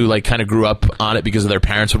friends who like kind of grew up on it because of their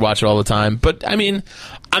parents would watch it all the time. But I mean,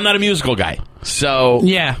 I'm not a musical guy, so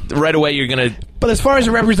yeah, right away you're gonna. But as far as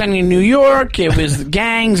representing New York, it was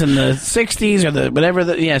gangs in the '60s or the whatever.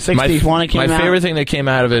 60s one it came out. My favorite thing that came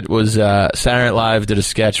out of it was Saturday Night Live did a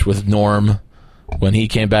sketch with Norm when he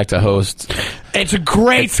came back to host. It's a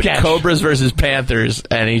great sketch. Cobras versus Panthers,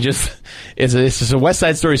 and he just it's just a West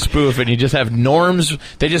Side Story spoof, and you just have Norm's.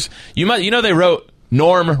 They just they wrote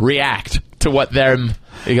Norm react to what them.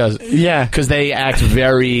 He goes, yeah, because they act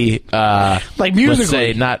very like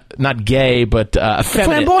musically, let's say not gay, but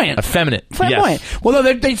flamboyant, effeminate. Flamboyant. Yes. Well,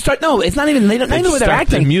 no, they start. No, it's not even. They don't know where they're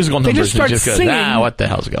acting. The musical numbers. They just start singing. What the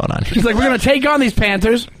hell's going on here? He's like, we're going to take on these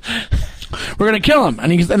Panthers. We're going to kill him. And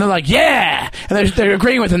they're like, yeah. And they're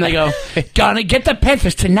agreeing with him. They go, gonna get the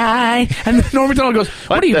Panthers tonight. And Norm Macdonald goes,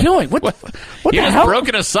 what are you doing? What the hell? You've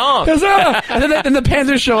broken a song. Goes, and then the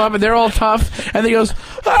Panthers show up, and they're all tough. And he goes,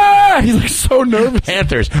 ah. He's like so nervous.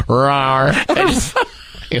 Panthers. Rawr.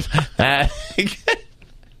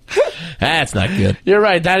 That's not good. You're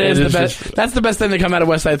right. That is the best. That's the best thing to come out of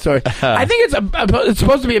West Side Story. I think it's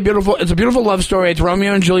supposed to be a beautiful love story. It's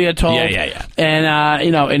Romeo and Juliet told. Yeah. And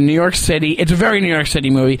in New York City, it's a very New York City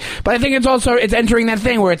movie. But I think it's entering that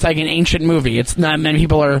thing where it's like an ancient movie. It's not many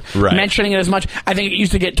people are mentioning it as much. I think it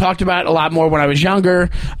used to get talked about a lot more when I was younger.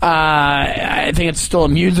 I think it's still a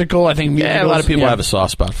musical. I think a lot of people have a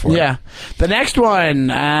soft spot for it. Yeah. The next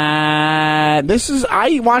one. I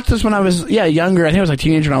watched this when I was younger. I think I was like a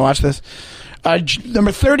teenager when I watched this.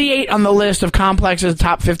 Number 38 on the list of Complex's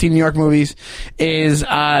top 50 New York movies is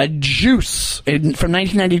Juice from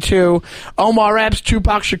 1992. Omar Epps,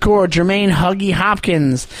 Tupac Shakur, Jermaine Huggy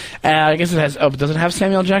Hopkins. I guess it has. Oh, does it have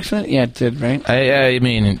Samuel Jackson in it? Yeah, it did, right? I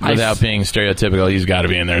mean, without being stereotypical, he's got to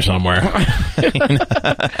be in there somewhere.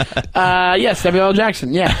 Yes, Samuel L.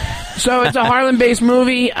 Jackson. Yeah. So it's a Harlem-based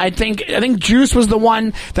movie. I think Juice was the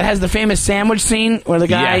one that has the famous sandwich scene where the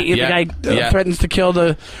guy threatens to kill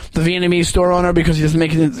the Vietnamese store owner because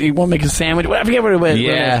he won't make his sandwich. I forget what it was.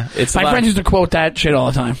 Yeah, my friends used to quote that shit all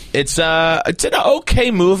the time. It's an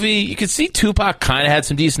okay movie. You could see Tupac kind of had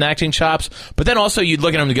some decent acting chops, but then also you'd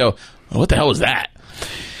look at him and go, what the hell was that?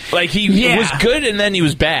 Like he was good and then he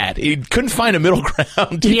was bad. He couldn't find a middle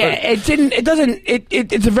ground. Yeah, it's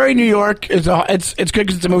a very New York. It's good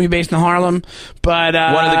because it's a movie based in Harlem. But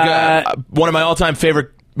one of my all-time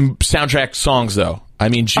favorite soundtrack songs, though. I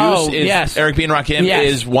mean, Juice is Eric B. and Rakim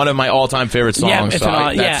is one of my all-time favorite songs.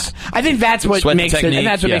 I think that's what makes it, and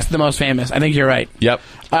that's what makes it the most famous. I think you're right. Yep.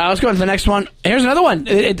 Let's go on to the next one. Here's another one,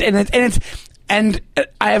 and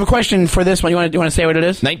I have a question for this one. You want to say what it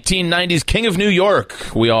is? 1990s King of New York.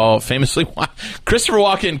 We all famously... Christopher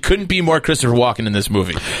Walken couldn't be more Christopher Walken in this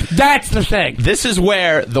movie. That's the thing. This is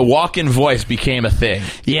where the Walken voice became a thing.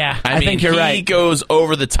 Yeah, I think you're right. He goes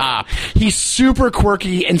over the top. He's super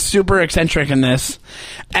quirky and super eccentric in this.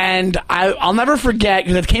 And I'll never forget,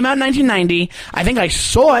 because it came out in 1990. I think I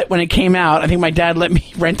saw it when it came out. I think my dad let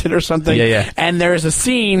me rent it or something. Yeah. And there's a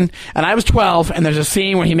scene, and I was 12, and there's a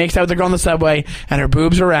scene where he makes out with the girl on the subway, and her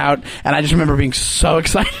boobs are out, and I just remember being so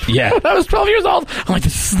excited. Yeah. When I was 12 years old. I'm like,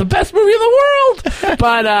 this is the best movie in the world.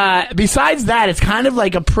 But besides that, it's kind of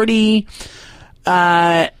like a pretty...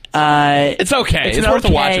 it's okay. It's worth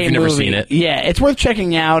a watch if you've never seen it. Yeah, it's worth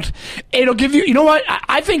checking out. It'll give you... You know what?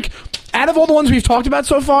 I think out of all the ones we've talked about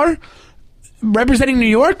so far... representing New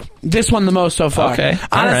York, this one the most so far. Okay.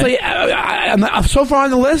 Honestly, I'm so far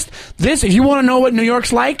on the list, if you want to know what New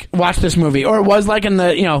York's like, watch this movie. Or it was like in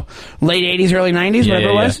the, late 80s, early 90s, whatever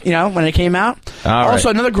it was, when it came out. Also,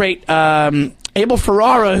 another great, Abel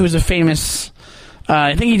Ferrara, who's a famous...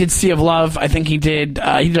 I think he did Sea of Love. I think he did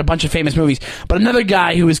a bunch of famous movies. But another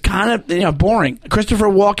guy who was kind of boring. Christopher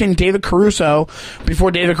Walken, David Caruso, before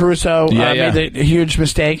David Caruso made the huge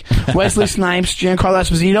mistake. Wesley Snipes, Giancarlo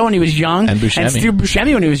Esposito when he was young. And Buscemi. And Steve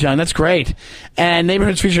Buscemi when he was young. That's great. And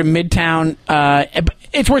Neighborhoods feature Midtown.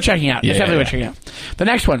 It's worth checking out. It's definitely worth checking out. The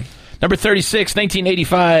next one. Number 36,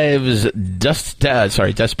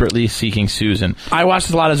 1985's Desperately Seeking Susan. I watched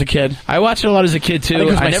it a lot as a kid. I watched it a lot as a kid, too.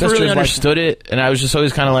 I never really understood it, and I was just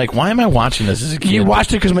always kind of like, why am I watching this as a kid? You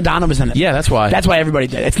watched it because Madonna was in it. Yeah, that's why. That's why everybody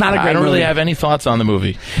did. It's not a great movie. I don't really have any thoughts on the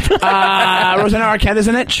movie. Rosanna Arquette is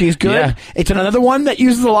in it. She's good. Yeah. It's another one that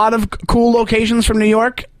uses a lot of cool locations from New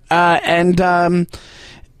York,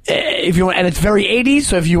 if you want, and it's very 80s.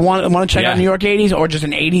 So if you want to check out New York 80s or just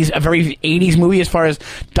a very 80s movie as far as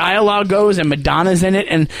dialogue goes, and Madonna's in it,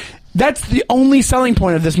 and that's the only selling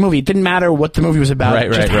point of this movie. It didn't matter what the movie was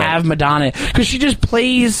about. Have Madonna, because she just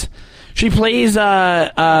plays. She plays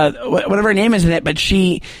whatever her name is in it, but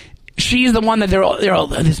she's the one that they're all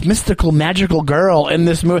this mystical, magical girl in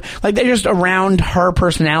this movie. Like, they're just around her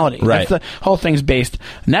personality. Right. That's the whole thing's based.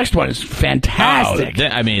 Next one is fantastic.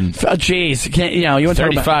 Jeez, you want to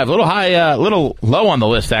 35, a little high, little low on the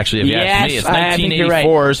list, actually, if you ask me. It's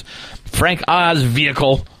 1984's Frank Oz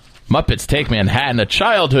vehicle, Muppets Take Manhattan, a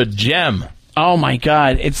childhood gem. Oh my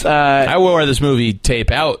God, it's I wore this movie tape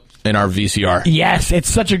out in our VCR. Yes, it's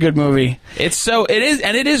such a good movie.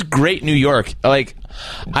 It is great New York. Like,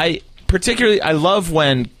 I love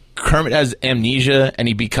when Kermit has amnesia and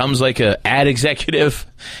he becomes like a ad executive,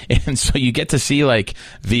 and so you get to see like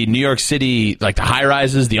the New York City, like the high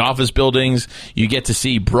rises, the office buildings. You get to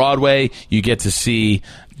see Broadway. You get to see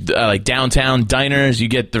like downtown diners. You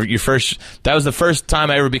get your first. That was the first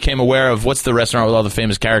time I ever became aware of what's the restaurant with all the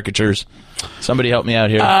famous caricatures. Somebody help me out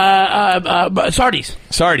here. Sardi's.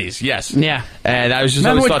 Sardi's, yes. Yeah. And I was just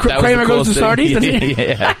Remember always thought that Kramer was the coolest goes to thing.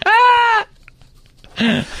 Sardi's?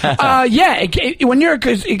 Yeah.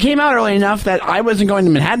 It came out early enough that I wasn't going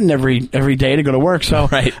to Manhattan every day to go to work. So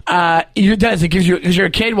right. It does. It gives you, because you're a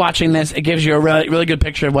kid watching this, it gives you a really, really good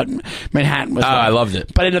picture of what Manhattan was like. I loved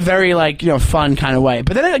it, but in a very fun kind of way.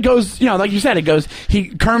 But then it goes, like you said, it goes.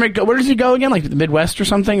 Kermit. Where does he go again? Like the Midwest or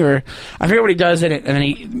something? Or I forget what he does in it. And then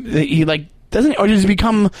he like. Doesn't, or does he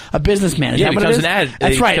become a businessman? He becomes an ad.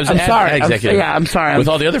 That's right. I'm sorry. I'm sorry. With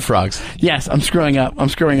all the other frogs. Yes, I'm screwing up. I'm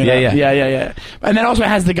screwing it up. Yeah. And then also it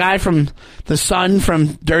has the guy from the son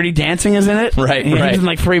from Dirty Dancing is in it. Right. He's in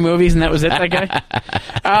like 3 movies, and that was it. That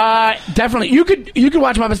guy. Definitely, you could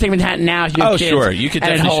watch Muppets Take Manhattan now if you have kids. Sure. You could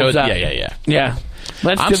definitely show it. Yeah.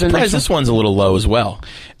 I'm surprised this one's a little low as well.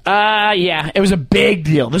 It was a big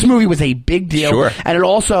deal. This movie was a big deal. Sure. And it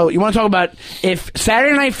also, you want to talk about if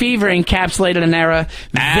Saturday Night Fever encapsulated an era,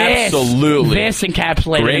 absolutely. This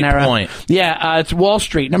encapsulated Great an era. point. Yeah, it's Wall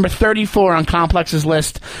Street, number 34 on Complex's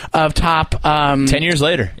list of top 10 years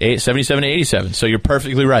later, 77 to 87. So you're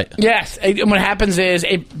perfectly right. Yes. What happens is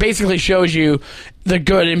it basically shows you the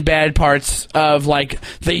good and bad parts of like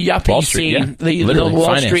the yuppie scene, the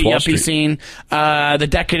Wall Street yuppie scene, the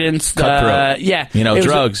decadence, cutthroat.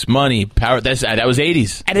 Drugs, money, power. That was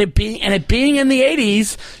 80s, and it being in the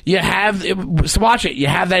 80s, you have so watch it. You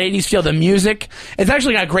have that 80s feel. The music, it's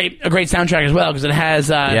actually got a great soundtrack as well because it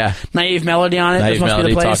has Naive Melody on it. Naive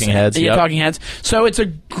Melody, Talking Heads, Talking Heads. So it's a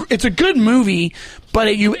good movie. But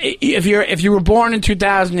if you were born in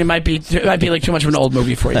 2000, it might be like too much of an old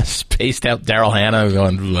movie for you. Spaced out Daryl Hannah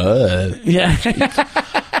going, what? Yeah.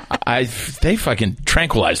 They fucking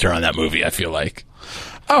tranquilized her on that movie, I feel like.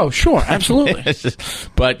 Oh, sure, absolutely.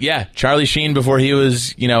 But yeah, Charlie Sheen before he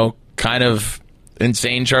was, kind of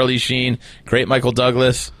insane Charlie Sheen. Great Michael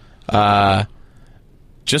Douglas.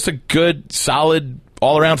 Just a good, solid,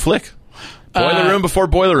 all-around flick. Boiler Room before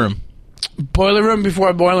Boiler Room. Boiler Room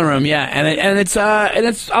before Boiler Room, yeah, and it's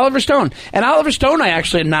Oliver Stone. And Oliver Stone, I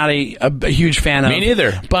actually am not a huge fan of. Me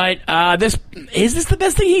neither. But is this the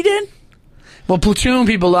best thing he did? Well, Platoon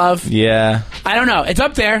people love. Yeah. I don't know. It's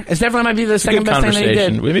up there. It definitely might be the second best thing that he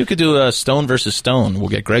did. Maybe we could do Stone versus Stone. We'll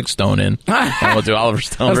get Greg Stone in, and we'll do Oliver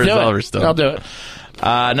Stone versus Oliver Stone. I'll do it.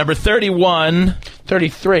 Number 31.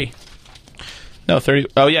 33. No, 30.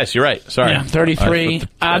 Oh, yes, you're right. Sorry. Yeah, 33.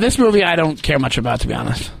 This movie I don't care much about, to be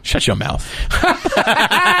honest. Shut your mouth.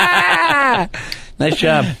 Nice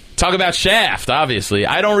job. Talk about Shaft, obviously.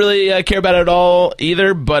 I don't really care about it at all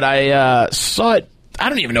either, but I saw it. I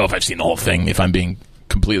don't even know if I've seen the whole thing, if I'm being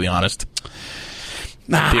completely honest.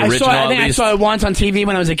 I original, think at I least? saw it once on TV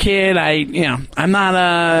when I was a kid. I'm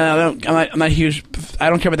not huge. I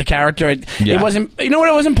don't care about the character. It wasn't. You know what?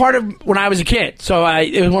 It wasn't part of when I was a kid. So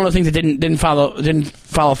it was one of those things that didn't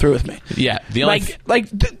follow through with me. Yeah, the only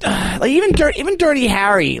even Dirty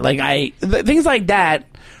Harry. Things like that.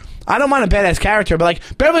 I don't mind a badass character, but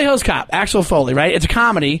like Beverly Hills Cop, Axel Foley, right? It's a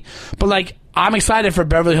comedy, but like I'm excited for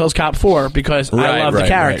Beverly Hills Cop 4 because I love the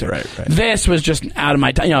character. Right. This was just out of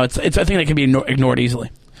my time. It's a thing that can be ignored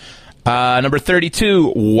easily. Number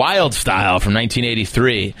 32, Wild Style from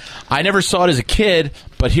 1983. I never saw it as a kid,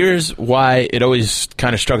 but here's why it always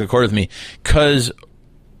kind of struck a chord with me. Because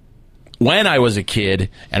when I was a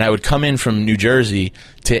kid and I would come in from New Jersey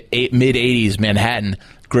to mid-'80s Manhattan,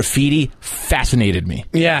 graffiti fascinated me.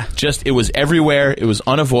 Yeah. It was everywhere. It was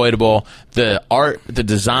unavoidable. The art, the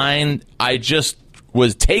design, I just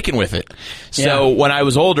was taken with it. So when I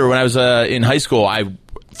was older, when I was in high school, I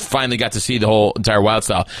finally got to see the whole entire Wild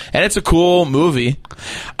Style. And it's a cool movie.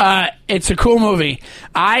 It's a cool movie.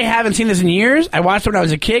 I haven't seen this in years. I watched it when I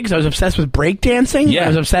was a kid because I was obsessed with breakdancing. Yeah. I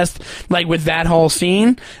was obsessed with that whole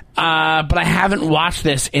scene. But I haven't watched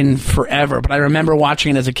this in forever. But I remember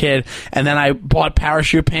watching it as a kid, and then I bought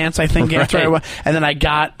parachute pants. I think after and then I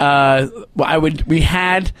got.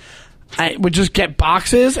 I would just get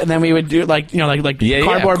boxes, and then we would do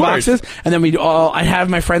cardboard boxes, and then I'd have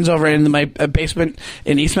my friends over in my basement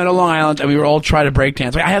in East Meadow, Long Island, and we would all try to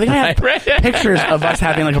breakdance. I think I have pictures of us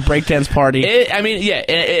having like a breakdance party. It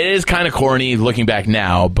is kind of corny looking back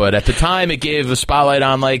now, but at the time it gave a spotlight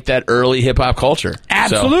on like that early hip hop culture.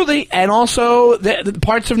 Absolutely, and also the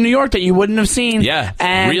parts of New York that you wouldn't have seen. Yeah,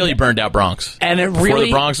 and really burned out Bronx. And it Before really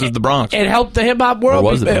the Bronx was the Bronx. It helped the hip hop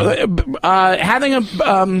world. Having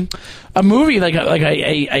a movie like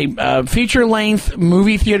a feature length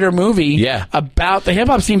movie theater movie about the hip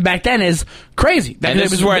hop scene back then is crazy. And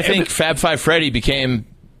this is where I think Fab Five Freddy became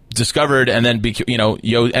discovered, and then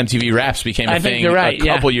MTV Raps became a thing a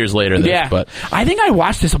couple years later. But I think I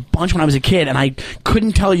watched this a bunch when I was a kid, and I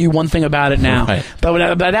couldn't tell you one thing about it now. Right.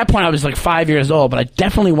 But by that point, I was like 5 years old. But I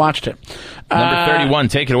definitely watched it. Number 31,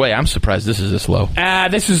 take it away. I'm surprised this is this low.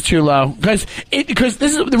 This is too low because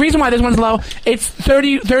this is the reason why this one's low. It's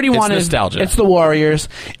 31 it's is nostalgia. It's the Warriors.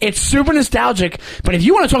 It's super nostalgic. But if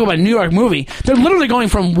you want to talk about a New York movie, they're literally going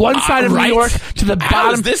from one side of New York to the bottom.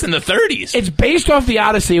 How is this in the 30s? It's based off the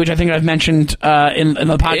Odyssey, which I think I've mentioned in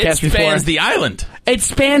the podcast before. It spans the island.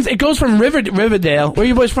 It goes from Riverdale. Where are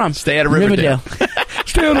you boys from? Stay out of Riverdale.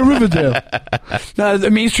 Stay out of Riverdale. No,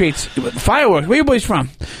 the mean streets. Fireworks. Where are you boys from?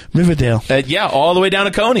 Riverdale. All the way down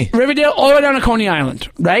to Coney. Riverdale, all the way down to Coney Island,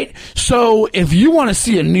 right? So if you want to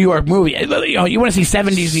see a New York movie, you want to see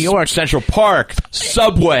 70s New York. Central Park,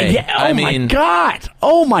 Subway. Yeah, my God.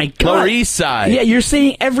 Oh, my God. Lower East Side. Yeah, you're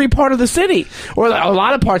seeing every part of the city, or a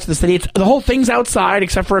lot of parts of the city. The whole thing's outside,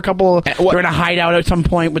 except for a couple. They're in a hideout at some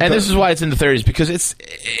point. This is why it's in the 30s, because it's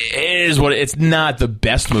not the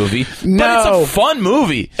best movie, no, but it's a fun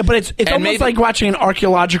movie. But it's almost like watching an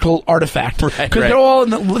archaeological artifact, because they're all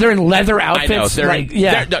they're in leather outfits. I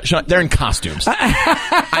know. They're in costumes.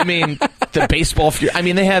 I mean, the baseball fury. I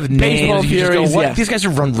mean, they have names. Furies, what? These guys are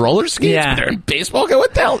run roller skates. Yeah. But they're in baseball.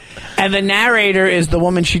 What the hell? And the narrator is the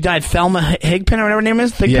woman. She died, Thelma Higpen or whatever her name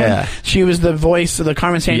is. Yeah. She was the voice of the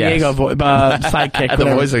Carmen Sandiego sidekick. The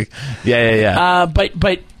voice of,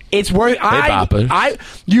 but it's worth.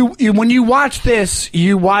 When you watch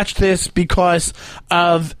this because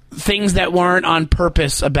of things that weren't on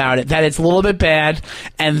purpose about it. That it's a little bit bad,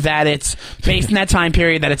 and that it's based in that time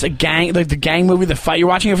period. That it's a gang, like the gang movie. The fight. You're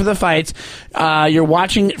watching it for the fights. You're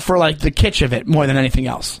watching it for like the kitsch of it more than anything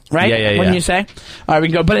else, right? Yeah. Wouldn't you say? All right, we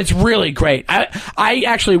can go. But it's really great. I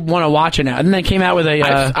actually want to watch it now. And then it came out with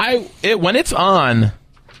a. When it's on,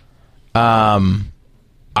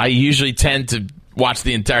 I usually tend to watch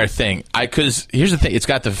the entire thing. Because here's the thing: it's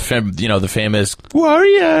got the famous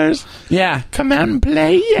Warriors. Yeah, come out and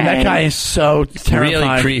play. Yeah, that guy is so terrifying.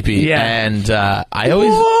 Really creepy. Yeah, and I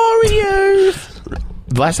always Warriors.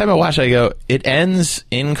 The last time I watched, I go. It ends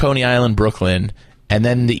in Coney Island, Brooklyn, and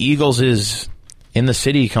then the Eagles is in the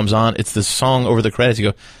city. Comes on. It's the song over the credits.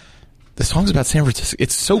 You go. The song's about San Francisco.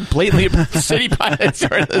 It's so blatantly about the city. Why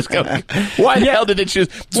the hell did it choose?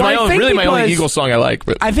 It's my only Eagles song I like.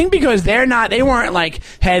 But I think because they weren't like,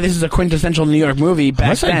 hey, this is a quintessential New York movie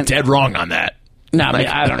back then. I'm dead wrong on that. No,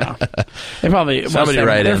 I don't know. They probably somebody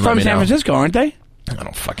write They're in. from San Francisco, aren't they? I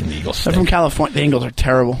don't fucking the Eagles. They're from California. The Eagles are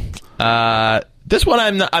terrible. This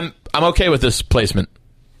one I'm okay with this placement.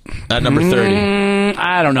 At number 30.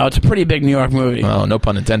 I don't know. It's a pretty big New York movie. Oh, no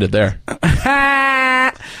pun intended there.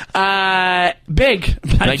 Big.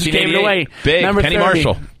 I just gave it away. Big. Number Penny 30.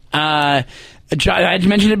 Marshall. I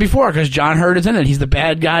mentioned it before because John Hurt is in it. He's the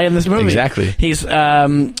bad guy in this movie. Exactly. He's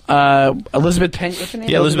Elizabeth Penn. What's her name?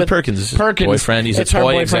 Yeah, Elizabeth Perkins is his boyfriend. He's It's a her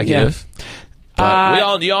toy boyfriend, executive. yeah.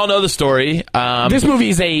 But you all know the story. This movie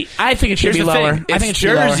is I think it should Here's be the lower. thing. I think It's it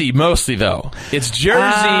should be lower. Jersey mostly, though. It's Jersey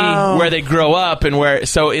Oh. where they grow up and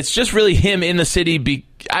so it's just really him in the city.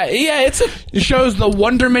 It shows the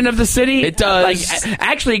wonderment of the city. It does.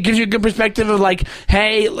 Actually, it gives you a good perspective of like,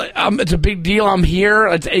 hey, it's a big deal. I'm here.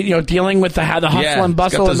 It's dealing with the hustle and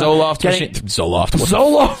bustle. It's got the Zoloft getting- machine. Zoloft.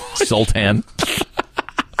 Zoloft. Zoltan.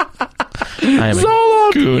 I am Zoloft.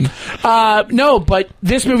 a goon. No, but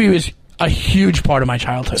this movie was a huge part of my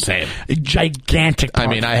childhood. Same. A gigantic part.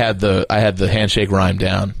 I mean, I had the handshake rhyme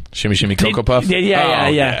down. Shimmy, shimmy, Cocoa Puff.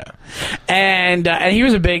 Yeah. And he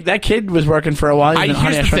was that kid was working for a while. He was in Honey,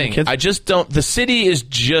 I Here's the Shrunk thing. Kids. I just don't. The city is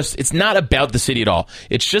it's not about the city at all.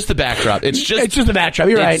 It's just the backdrop. It's just the backdrop.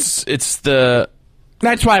 You're right. It's the.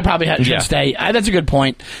 That's why I probably should stay. That's a good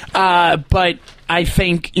point. But I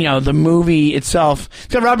think the movie itself.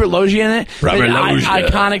 It's got Robert Loggia in it. Robert Loggia.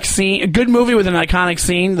 Iconic scene. A good movie with an iconic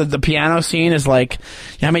scene. The piano scene is like.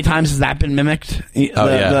 How many times has that been mimicked?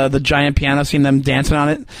 The giant piano scene, them dancing on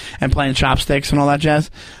it and playing chopsticks and all that jazz.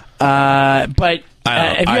 But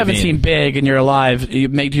if you haven't seen Big and you're alive, you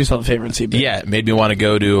make yourself a favor and see Big. Yeah, it made me want to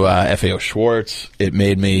go to FAO Schwartz. It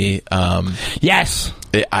made me. Yes.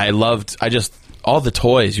 All the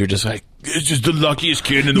toys. You're just like. It's just the luckiest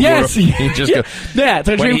kid in the yes. world. You just go, it's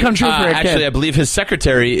a dream come true for a kid. Actually, I believe his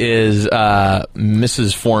secretary is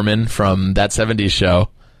Mrs. Foreman from That 70s Show.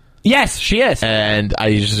 Yes, she is. And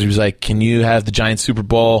he was like, "Can you have the giant Super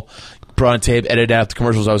Bowl brought on tape, edited out the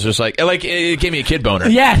commercials?" I was just like, it gave me a kid boner.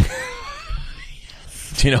 Yeah.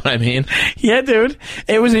 Do you know what I mean? Yeah, dude.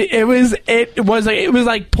 It was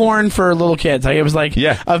like porn for little kids. Like it was like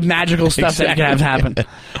of magical stuff that could have happened. You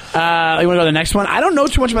want to go to the next one? I don't know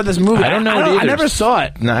too much about this movie. I don't know it either. I never saw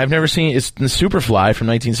it. No, I've never seen it. It's the Superfly from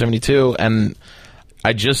 1972, and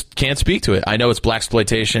I just can't speak to it. I know it's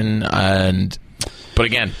blaxploitation, but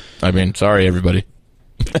again, I mean, sorry everybody.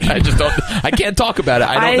 I just don't. I can't talk about it.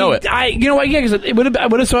 I don't know it. You know what? Yeah, because I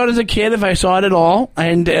would have saw it as a kid if I saw it at all,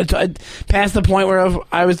 and past the point where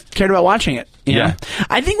I was cared about watching it. You know?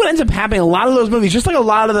 I think what ends up happening, a lot of those movies, just like there's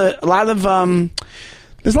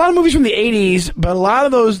a lot of movies from the 80s, but a lot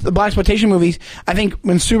of the blaxploitation movies, I think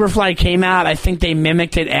when Superfly came out, I think they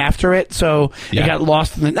mimicked it after it, so it got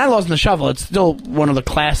lost not lost in the shuffle. It's still one of the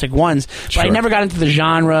classic ones, but I never got into the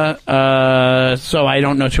genre, so I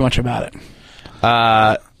don't know too much about it.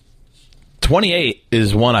 28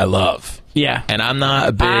 is one I love. Yeah. And I'm not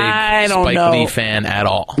a big Spike Lee fan at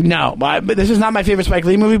all. No, but this is not my favorite Spike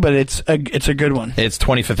Lee movie, but it's a good one. It's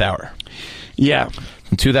 25th Hour. Yeah.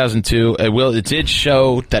 From 2002. It did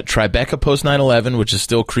show that Tribeca post 9/11, which is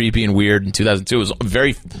still creepy and weird in 2002. It was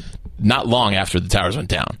not long after the towers went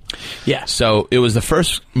down. Yeah. So it was the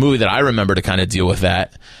first movie that I remember to kind of deal with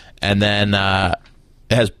that. And then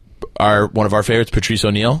it has one of our favorites, Patrice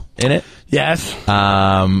O'Neal, in it. Yes.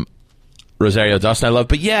 Rosario Dawson I love.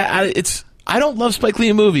 But yeah, I don't love Spike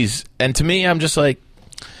Lee movies. And to me, I'm just like,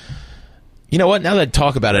 you know what? Now that I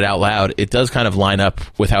talk about it out loud, it does kind of line up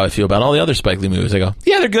with how I feel about all the other Spike Lee movies. I go,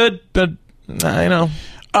 yeah, they're good, but I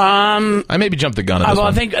maybe jumped the gun on this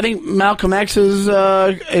one. I think Malcolm X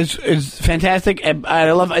is fantastic.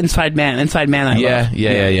 I love Inside Man. Inside Man, I love.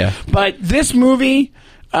 Yeah. But this movie,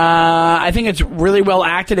 I think it's really well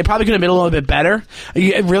acted. It probably could have been a little bit better.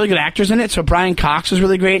 You have really good actors in it. So Brian Cox is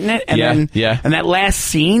really great in it. And and that last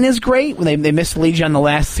scene is great when they mislead you on the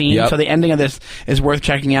last scene. Yep. So the ending of this is worth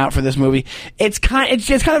checking out for this movie. It's kind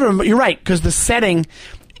of you're right, because the setting,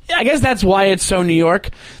 I guess that's why it's so New York.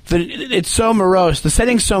 It's so morose. The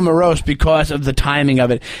setting's so morose because of the timing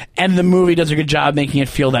of it, and the movie does a good job making it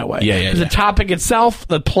feel that way. Yeah. The topic itself,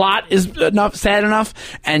 the plot is sad enough,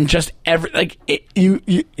 and just it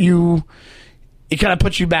kind of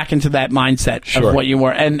puts you back into that mindset of what you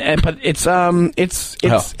were. But it's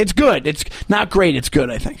good. It's not great. It's good,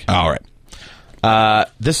 I think. All right.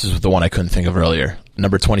 This is the one I couldn't think of earlier.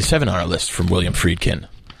 Number 27 on our list from William Friedkin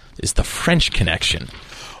is The French Connection.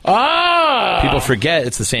 People forget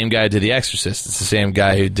it's the same guy who did The Exorcist. It's the same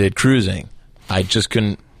guy who did Cruising. I just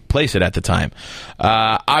couldn't place it at the time.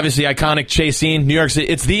 Obviously, iconic chase scene, New York City.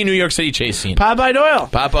 It's the New York City chase scene. Popeye Doyle.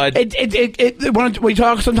 Popeye. We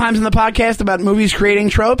talk sometimes in the podcast about movies creating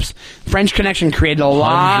tropes. French Connection created a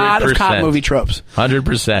lot of cop movie tropes.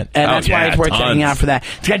 100%. And that's why it's worth checking out for that.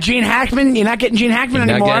 It's got Gene Hackman. You're not getting Gene Hackman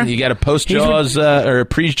anymore. You got a post-Jaws or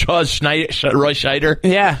pre-Jaws Roy Scheider.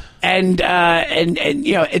 Yeah. And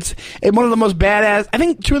it's one of the most badass. I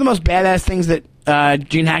think two of the most badass things that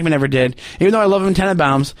Gene Hackman ever did. Even though I love him in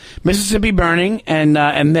Tenenbaums, Mississippi Burning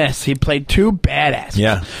and this, he played two badass.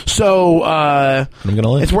 Yeah. So I'm gonna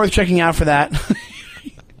live. it's worth checking out for that.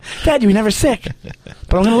 Dad, you were never sick,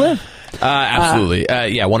 but I'm gonna live. Absolutely.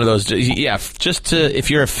 Yeah, one of those. Yeah, just to, if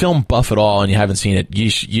you're a film buff at all and you haven't seen it,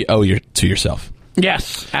 you owe it to yourself.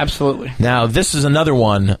 Yes, absolutely. Now, this is another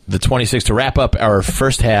one, the 26, to wrap up our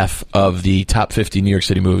first half of the top 50 New York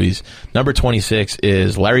City movies. Number 26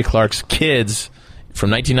 is Larry Clark's Kids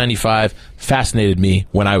from 1995. Fascinated me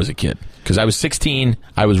when I was a kid because I was 16.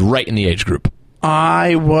 I was right in the age group.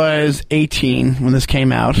 I was 18 when this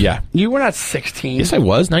came out. Yeah. You were not 16. Yes, I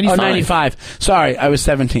was. 95. Oh, 95. Sorry, I was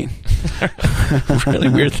 17. Really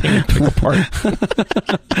weird thing to pick apart.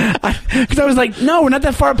 Because I was like, no, we're not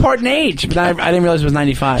that far apart in age. But I didn't realize it was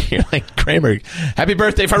 95. You're like, Kramer, happy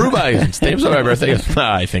birthday, Faruba. It's name's on my birthday.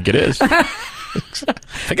 I think it is. I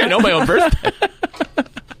think I know my own birthday.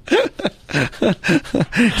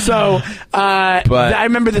 So, I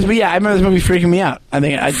remember this. But yeah, I remember this movie freaking me out. I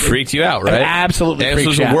think it freaked you out, right? It absolutely This freaked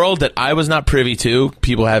was you a out. world that I was not privy to.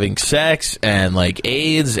 People having sex and like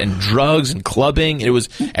AIDS and drugs and clubbing. It was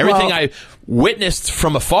everything Well, I witnessed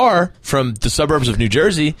from afar from the suburbs of New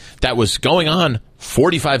Jersey that was going on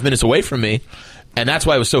 45 minutes away from me, and that's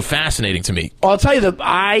why it was so fascinating to me. I'll tell you that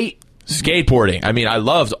Skateboarding. I mean, I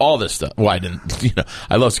loved all this stuff. Well, I didn't,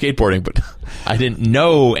 I love skateboarding, but I didn't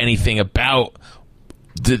know anything about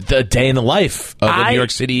the day in the life of a New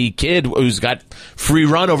York City kid who's got free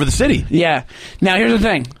run over the city. Yeah. Now, here's the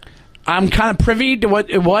thing. I'm kind of privy to what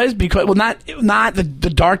it was because, well, not the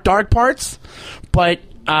dark parts, but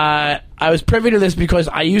I was privy to this because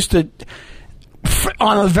I used to,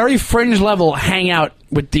 on a very fringe level, hang out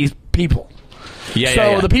with these people.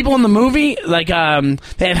 Yeah, the people in the movie, like, they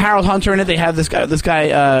have Harold Hunter in it. They have this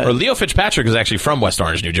guy. Or Leo Fitzpatrick is actually from West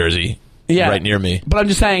Orange, New Jersey. Yeah, right near me. But I'm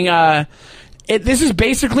just saying, this is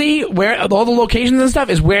basically where all the locations and stuff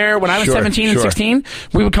is where when I was 17 and 16,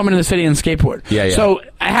 we would come into the city and skateboard. Yeah. So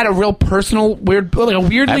I had a real personal, weirdly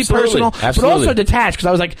Absolutely. personal, but also detached because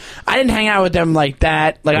I was like, I didn't hang out with them like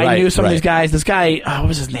that. Like I knew some of these guys. This guy, what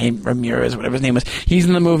was his name? Ramirez, whatever his name was. He's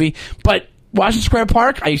in the movie, but. Washington Square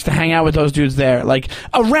Park, I used to hang out with those dudes there, like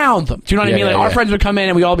around them. Do you know what I mean? Like our friends would come in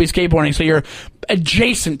and we'd all be skateboarding, so you're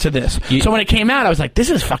adjacent to this. So when it came out, I was like, this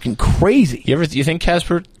is fucking crazy. You think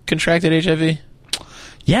Casper contracted HIV?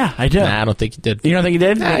 Yeah, I do. Nah, I don't think he did. You don't think he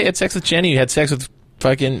did? Nah, he had sex with Jenny. He had sex with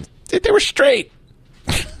fucking... They were straight.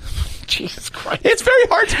 Jesus Christ. It's very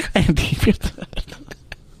hard to...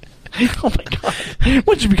 Oh my God.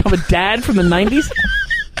 What, did you become a dad from the 90s?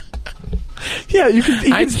 Yeah, you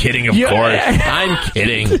can. I'm kidding, of course. I'm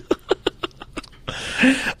kidding.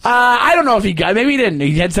 I don't know if he got. Maybe he didn't.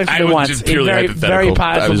 He had sex with her once. Just purely very hypothetical.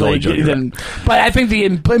 possibly he didn't. But I think the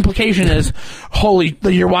implication is, holy,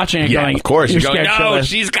 you're watching it going. Of course. You're going, scared no, shitless.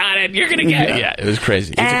 she's got it. You're going to get it. Yeah, it was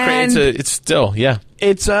crazy. And it's still, yeah.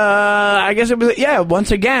 It's I guess it was, yeah, once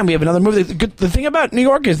again we have another movie. The thing about New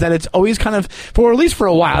York is that it's always kind of, for at least for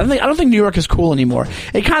a while, I don't think New York is cool anymore.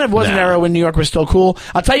 It kind of was an era when New York was still cool.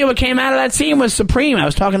 I'll tell you what came out of that scene was Supreme. I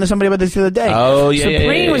was talking to somebody about this the other day. Oh, yeah,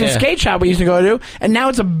 Supreme was a skate shop we used to go to, and now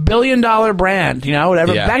it's a $1 billion brand,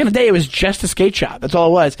 whatever. Yeah. Back in the day it was just a skate shop. That's all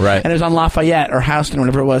it was. Right. And it was on Lafayette or Houston or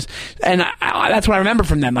whatever it was. And that's what I remember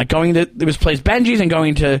from them, like going to, there was place Benji's and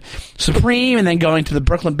going to Supreme and then going to the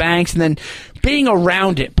Brooklyn Banks and then being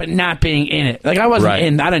around it, but not being in it. Like I wasn't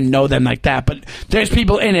in. I didn't know them like that, but there's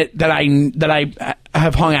people in it that I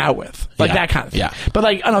have hung out with, like that kind of thing. Yeah. But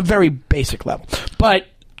like on a very basic level. But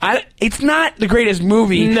it's not the greatest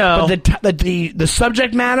movie. No. But the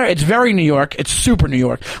subject matter, it's very New York. It's super New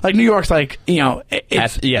York. Like New York's like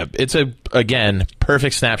it's it's a again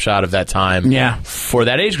perfect snapshot of that time. Yeah. For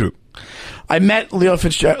that age group. I met Leo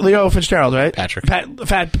Fitzgerald, right? Patrick.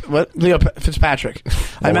 Leo Fitzpatrick.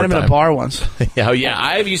 I met him in a bar once. Oh, yeah.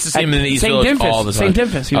 I used to see him in the East Village all the time. St.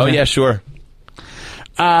 Dimphus. Oh, yeah, sure.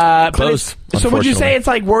 So Closed, would you say unfortunately. it's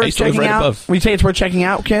like I worth used to live checking right out? above. Would you say it's worth checking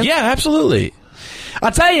out, Ken? Yeah, absolutely.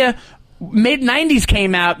 I'll tell you, mid-90s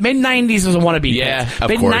came out. Mid-90s was a wannabe. Yeah, of course.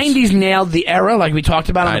 Mid-90s nailed the era, like we talked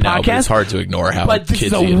about on the podcast. But it's hard to ignore how But this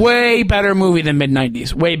kids is see a it. way better movie than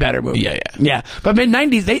mid-90s. Way better movie. Yeah. But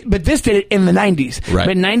mid-90s, but this did it in the 90s. Right.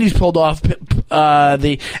 Mid-90s pulled off and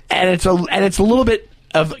it's a little bit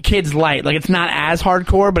of kids light. Like it's not as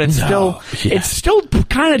hardcore, but it's it's still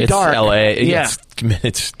kind of It's dark. LA. Yeah.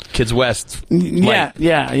 It's Kids West. Yeah,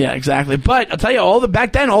 exactly. But I'll tell you,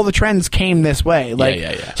 back then, all the trends came this way. Like,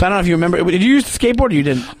 Yeah. So I don't know if you remember. Did you use the skateboard or you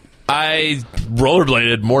didn't? I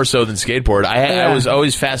rollerbladed more so than skateboard. I was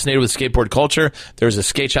always fascinated with skateboard culture. There was a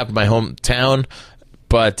skate shop in my hometown,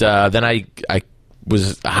 but then I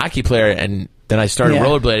was a hockey player, and then I started Yeah.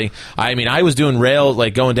 rollerblading. I mean, I was doing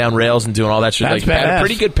going down rails and doing all that shit. That's Like, at badass. a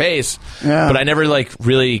pretty good pace. Yeah. But I never like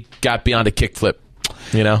really got beyond a kickflip.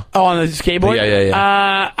 You know? Oh, on the skateboard?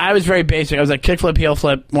 Yeah. I was very basic. I was like kickflip, heel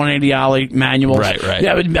flip, 180 ollie, manuals. Right.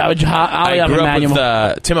 Yeah, I would ollie I up a grew up manual.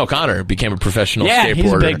 with Tim O'Connor, became a professional Yeah, skateboarder.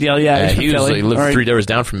 he's a big deal, yeah. He's from he Philly. lived Right. 3 doors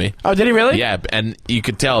down from me. Oh, did he really? Yeah, and you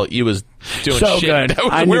could tell he was doing So shit. good. That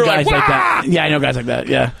was, I we knew were guys like that. "Wah!" Yeah, I know guys like that.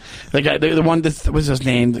 Yeah, the guy, the one that was his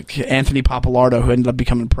name, Anthony Papalardo, who ended up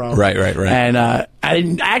becoming pro. Right. And I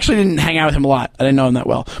actually didn't hang out with him a lot. I didn't know him that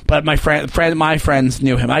well, but my friends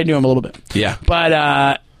knew him. I knew him a little bit. Yeah.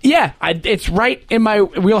 But yeah, it's right in my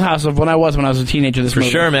wheelhouse of when I was a teenager. This For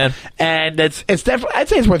movie. sure, man. And it's definitely, I'd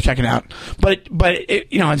say it's worth checking out. But it,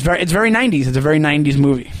 it's very 90s. It's a very 90s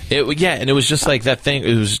movie. And it was just like that thing.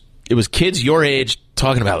 It was kids your age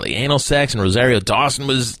talking about like anal sex, and Rosario Dawson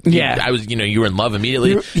was. Yeah. I was. You were in love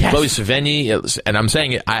immediately. Yes. Chloe Sevigny, and I'm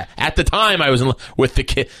saying it. At the time, I was in love with the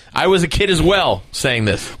kid. I was a kid as well, saying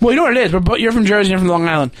this. Well, you know what it is, but you're from Jersey, you're from Long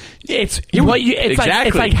Island. It's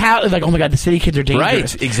Exactly. like how oh my god, the city kids are dangerous.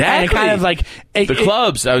 Right, exactly. And it kind of like The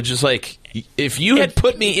clubs. I was just like, if you had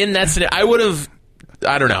put me in that scenario, I would have.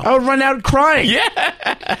 I don't know. I would run out crying.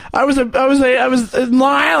 Yeah. I was in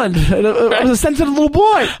Long Island. I was a sensitive little boy.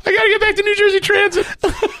 I gotta get back to New Jersey Transit.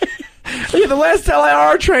 Yeah, the last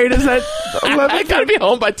LIR train is at 11. I gotta be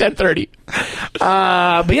home by 10:30.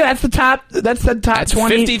 But yeah, that's the top. That's the top That's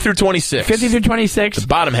 20, 50 through 26. 50 through 26 The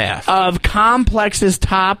bottom half. of Complex's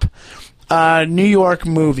top New York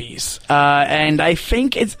movies, and I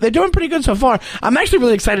think they're doing pretty good so far. I'm actually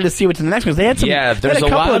really excited to see what's in the next ones. They had some. Yeah, they there's had a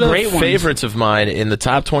couple lot of of great ones. favorites of mine in the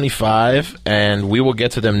top 25, and we will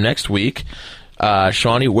get to them next week.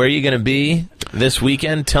 Shawnee, where are you going to be this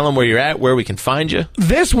weekend? Tell them where you're at, where we can find you.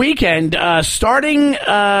 This weekend, starting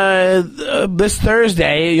this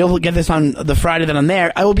Thursday, you'll get this on the Friday that I'm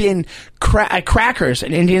there. I will be in at Crackers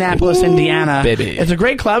in Indianapolis, Indiana. Baby. It's a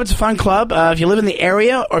great club. It's a fun club. If you live in the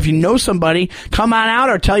area or if you know somebody, come on out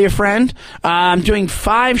or tell your friend. I'm doing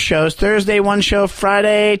 5 shows. Thursday, 1 show.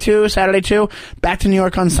 Friday, 2. Saturday, 2. Back to New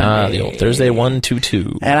York on Sunday. The old Thursday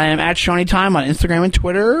 122. And I am at Shawnee Time on Instagram and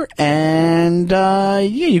Twitter. And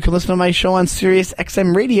you can listen to my show on Sirius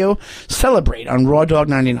XM Radio, Celebrate on Raw Dog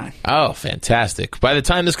 99. Oh, fantastic. By the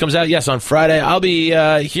time this comes out, yes, on Friday, I'll be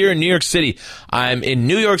here in New York City. I'm in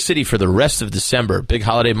New York City for the rest of December. Big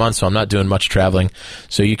holiday month, so I'm not doing much traveling.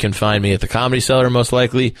 So you can find me at the Comedy Cellar, most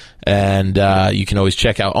likely. And you can always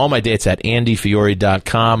check out all my dates at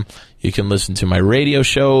andyfiore.com. You can listen to my radio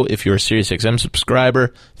show if you're a SiriusXM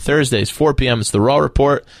subscriber. Thursdays, 4 p.m. It's The Raw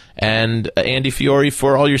Report. And Andy Fiore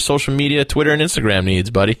for all your social media, Twitter, and Instagram needs,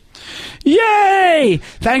 buddy. Yay!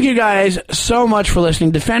 Thank you guys so much for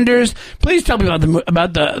listening. Defenders, please tell me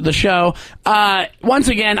about the show. Once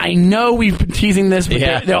again, I know we've been teasing this, but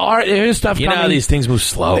Yeah. there is stuff You coming. know how these things move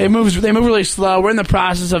slow. They move really slow. We're in the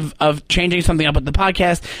process of changing something up with the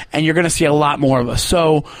podcast, and you're going to see a lot more of us.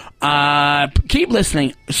 So keep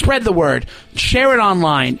listening. Spread the word. Share it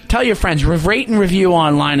online. Tell your friends. Rate and review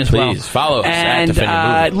online as well. Please, follow us at And Defend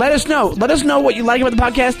Your Movie. let us know. Let us know what you like about the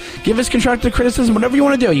podcast. Give us constructive criticism. Whatever you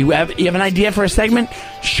want to do. You have an idea for a segment?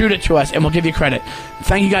 Shoot it to us, and we'll give you credit.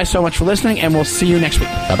 Thank you guys so much for listening, and we'll see you next week.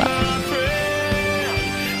 Bye-bye.